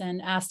artist,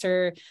 and asked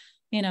her,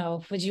 you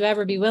know, would you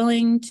ever be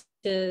willing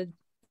to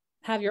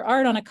have your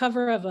art on a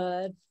cover of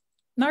a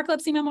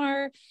narcolepsy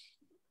memoir?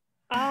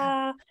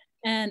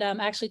 And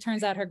actually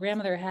turns out her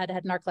grandmother had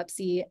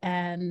narcolepsy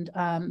and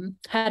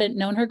hadn't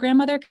known her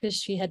grandmother because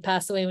she had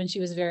passed away when she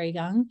was very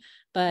young,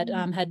 but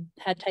had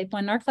type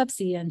 1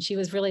 narcolepsy. And she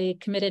was really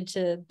committed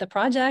to the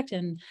project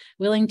and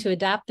willing to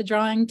adapt the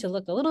drawing to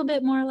look a little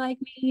bit more like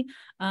me.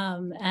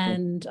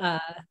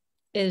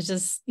 Is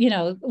just, you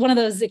know, one of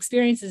those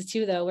experiences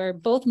too, though, where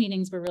both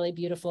meetings were really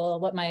beautiful,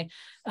 what my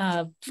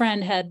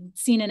friend had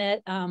seen in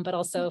it, but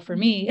also for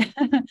me,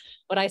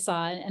 what I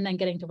saw, and then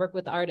getting to work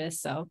with the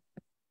artists. So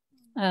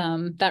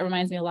that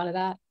reminds me a lot of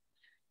that.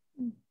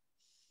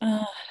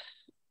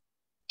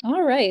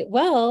 All right.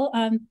 Well,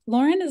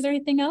 Lauren, is there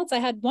anything else? I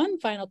had one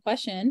final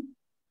question.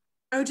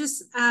 Oh,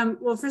 just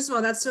well, first of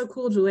all, that's so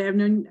cool, Julie. I've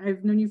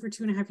known you for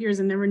 2.5 years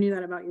and never knew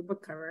that about your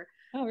book cover.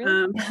 Oh,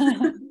 really?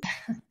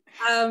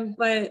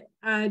 But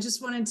I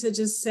just wanted to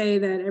just say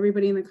that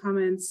everybody in the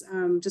comments,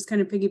 just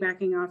kind of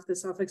piggybacking off the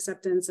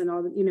self-acceptance and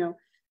all the, you know,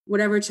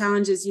 whatever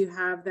challenges you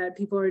have, that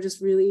people are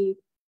just really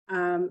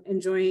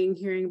enjoying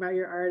hearing about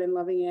your art and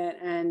loving it.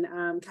 And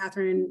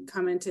Catherine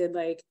commented,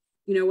 like,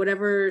 you know,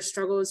 whatever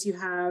struggles you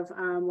have,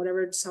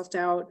 whatever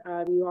self-doubt,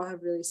 you all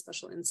have really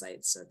special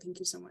insights. So thank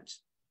you so much.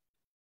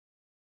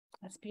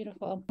 That's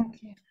beautiful.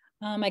 Thank you.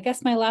 I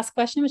guess my last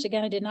question, which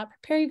again, I did not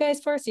prepare you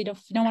guys for, so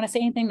if you don't want to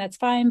say anything, that's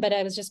fine. But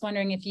I was just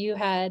wondering if you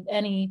had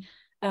any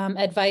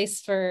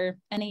advice for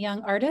any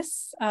young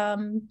artists,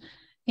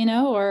 you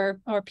know,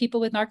 or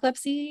people with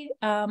narcolepsy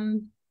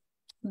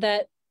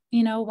that,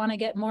 you know, want to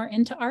get more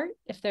into art.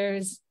 If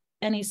there's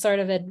any sort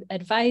of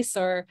advice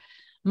or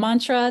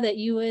mantra that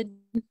you would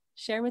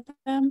share with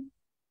them.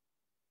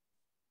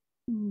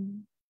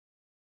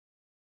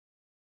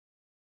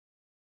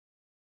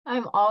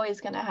 I'm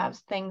always going to have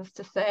things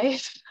to say,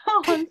 so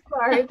I'm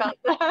sorry about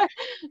that.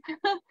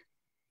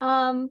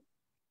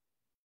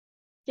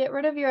 Get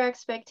rid of your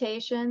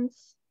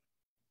expectations.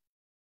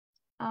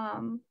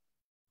 I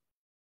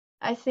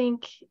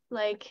think,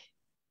 like,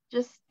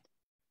 just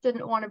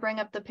didn't want to bring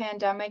up the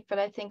pandemic, but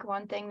I think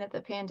one thing that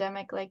the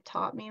pandemic, like,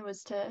 taught me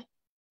was to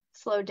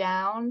slow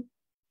down,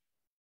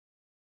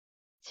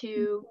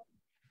 to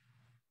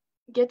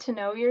get to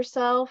know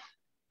yourself.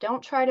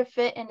 Don't try to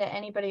fit into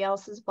anybody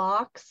else's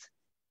box.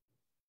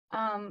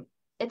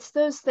 It's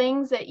those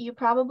things that you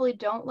probably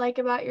don't like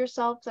about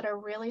yourself that are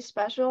really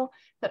special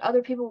that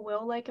other people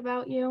will like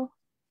about you.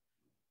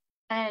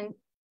 And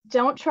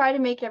don't try to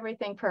make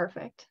everything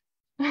perfect.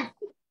 And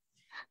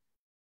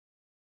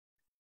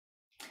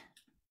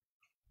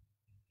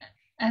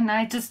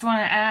I just want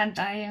to add,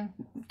 I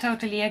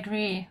totally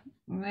agree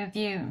with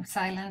you,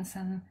 Silence.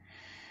 And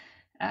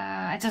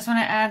I just want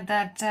to add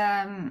that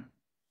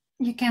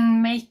you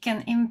can make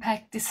an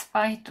impact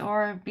despite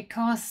or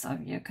because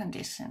of your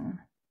condition.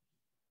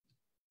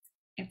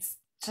 It's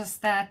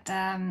just that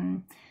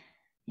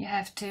you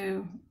have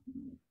to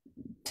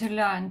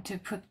learn to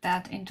put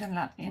that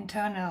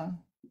internal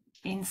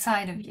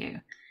inside of you.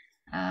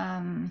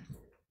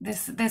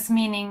 This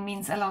meaning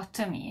means a lot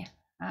to me.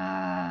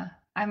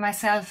 I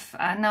myself,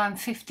 now I'm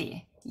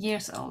 50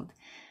 years old,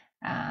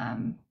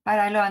 but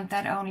I learned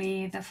that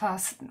only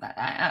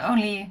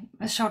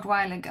a short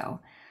while ago.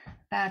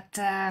 That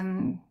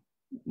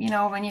you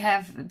know, when you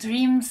have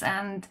dreams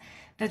and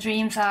the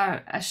dreams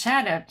are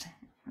shattered,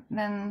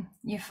 then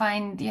you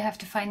have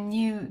to find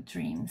new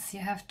dreams. You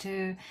have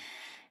to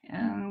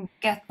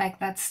get back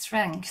that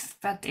strength,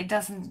 but it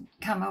doesn't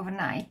come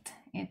overnight.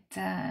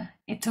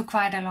 It took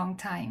quite a long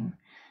time,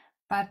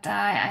 but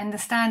I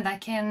understand I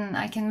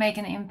can make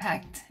an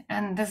impact,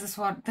 and this is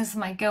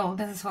my goal.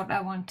 This is what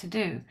I want to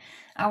do.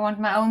 I want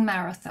my own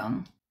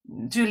marathon.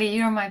 Julie,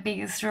 you're my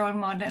biggest role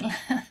model.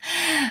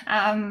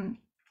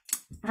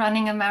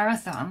 Running a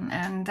marathon,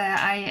 and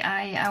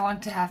I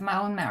want to have my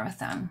own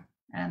marathon,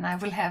 and I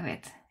will have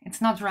it. It's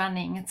not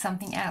running, it's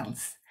something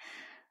else.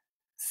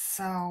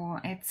 So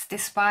it's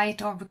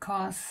despite or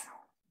because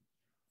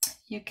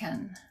you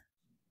can.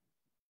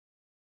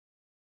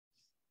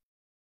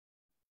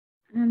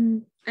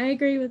 I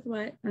agree with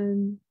what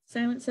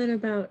Silence said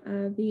about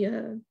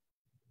the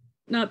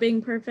not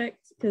being perfect,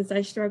 because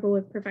I struggle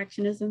with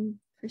perfectionism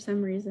for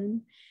some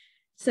reason.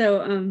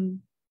 So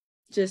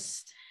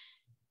just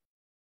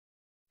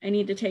I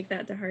need to take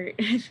that to heart.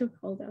 I feel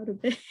called out a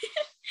bit.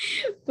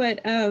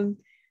 But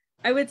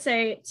I would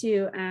say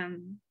to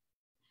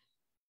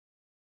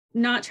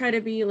not try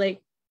to be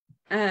like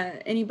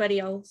anybody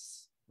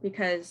else,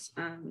 because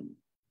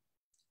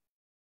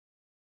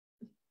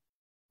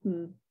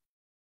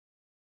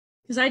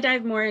I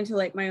dive more into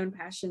like my own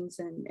passions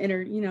and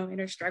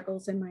inner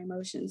struggles and my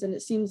emotions. And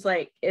it seems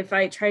like if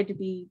I tried to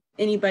be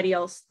anybody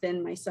else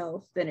than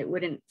myself, then it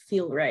wouldn't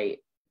feel right.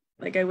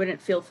 Like I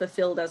wouldn't feel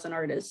fulfilled as an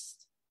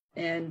artist,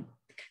 and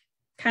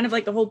kind of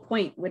like the whole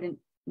point wouldn't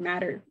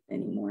matter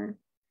anymore.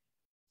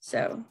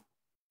 So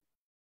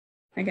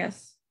I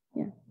guess,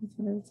 yeah, that's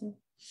what I would say.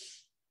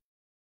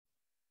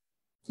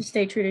 Just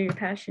stay true to your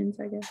passions,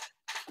 I guess.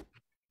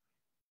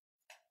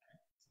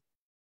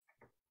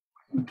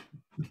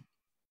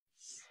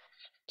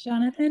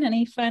 Jonathan,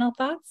 any final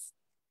thoughts?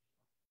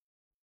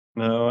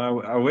 No,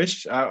 I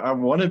wish I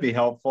want to be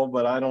helpful,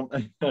 but I don't.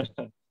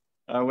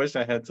 I wish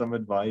I had some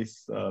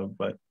advice,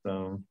 but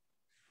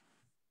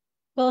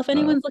well, if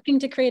anyone's looking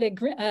to create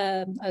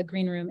a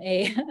green room,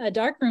 a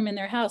dark room in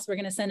their house, we're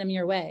going to send them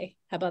your way.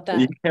 How about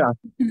that? Yeah.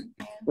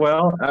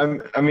 Well,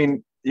 I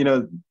mean,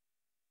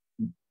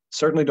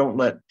 certainly don't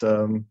let.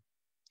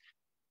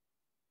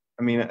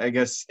 I mean, I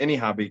guess any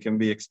hobby can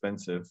be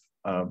expensive,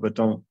 but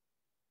don't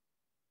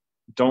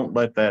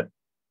let that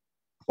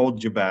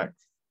hold you back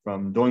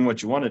from doing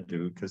what you want to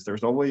do, because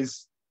there's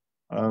always,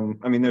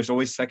 I mean, there's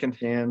always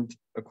secondhand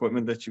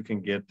equipment that you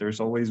can get. There's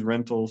always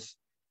rentals.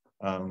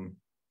 I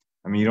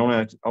mean, you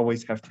don't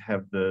always have to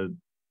have the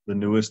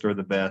newest or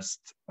the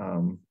best.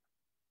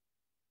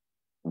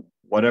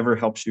 Whatever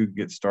helps you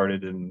get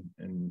started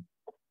in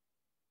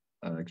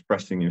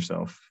expressing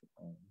yourself.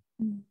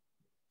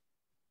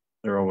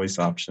 There are always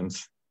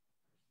options.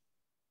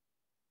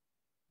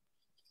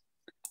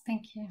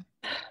 Thank you.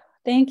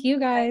 Thank you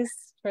guys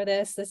for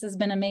this. This has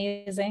been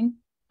amazing.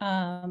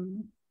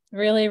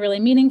 Really, really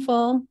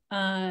meaningful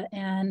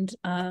and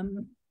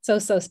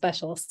so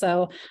special.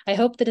 So I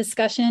hope the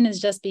discussion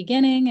is just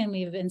beginning and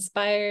we've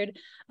inspired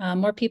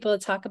more people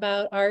to talk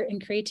about art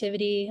and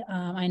creativity.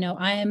 I know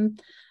I'm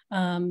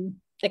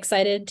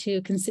excited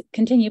to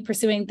continue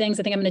pursuing things.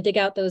 I think I'm going to dig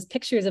out those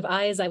pictures of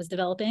eyes I was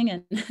developing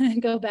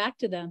and go back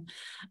to them.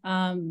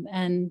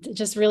 And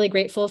just really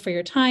grateful for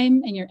your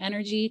time and your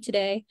energy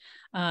today.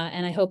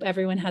 And I hope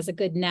everyone has a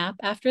good nap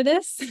after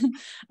this,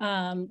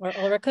 or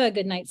Ulrika, a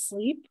good night's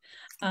sleep.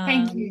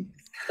 Thank you.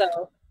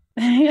 So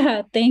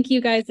yeah, thank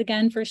you guys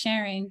again for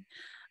sharing.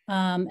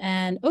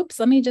 And oops,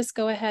 let me just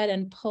go ahead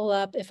and pull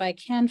up, if I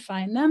can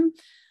find them,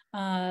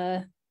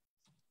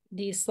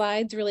 these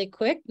slides really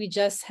quick. We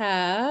just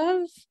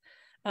have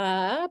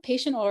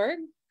patient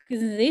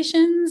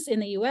organizations in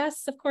the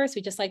US, of course.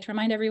 We just like to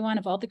remind everyone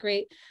of all the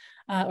great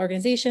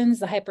organizations,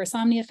 the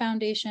Hypersomnia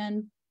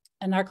Foundation,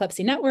 a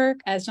Narcolepsy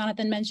Network, as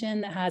Jonathan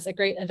mentioned, that has a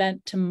great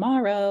event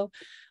tomorrow.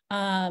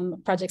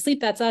 Project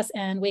Sleep, that's us,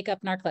 and Wake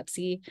Up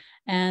Narcolepsy.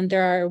 And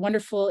there are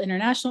wonderful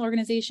international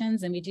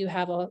organizations, and we do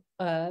have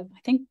I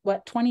think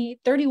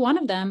 31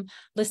 of them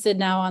listed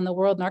now on the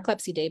World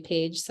Narcolepsy Day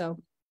page. So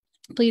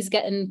please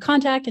get in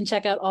contact and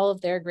check out all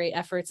of their great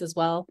efforts as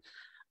well.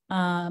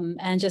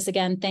 And just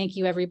again, thank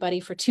you everybody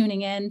for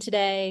tuning in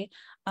today.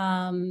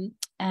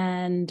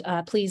 And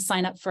please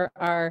sign up for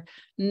our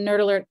Nerd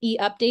Alert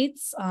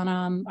e-updates on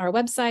our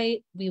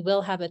website. We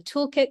will have a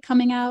toolkit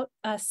coming out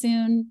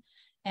soon.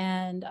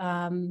 And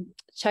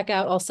check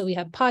out also, we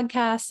have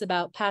podcasts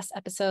about past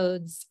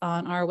episodes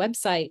on our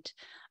website,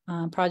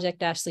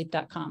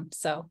 project-sleep.com.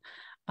 So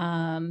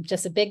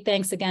just a big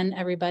thanks again,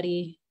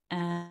 everybody,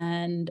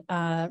 and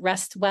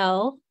rest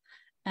well,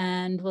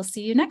 and we'll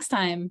see you next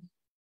time.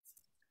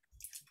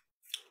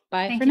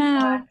 Bye for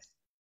now.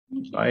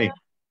 Bye.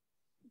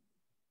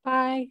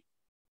 Bye.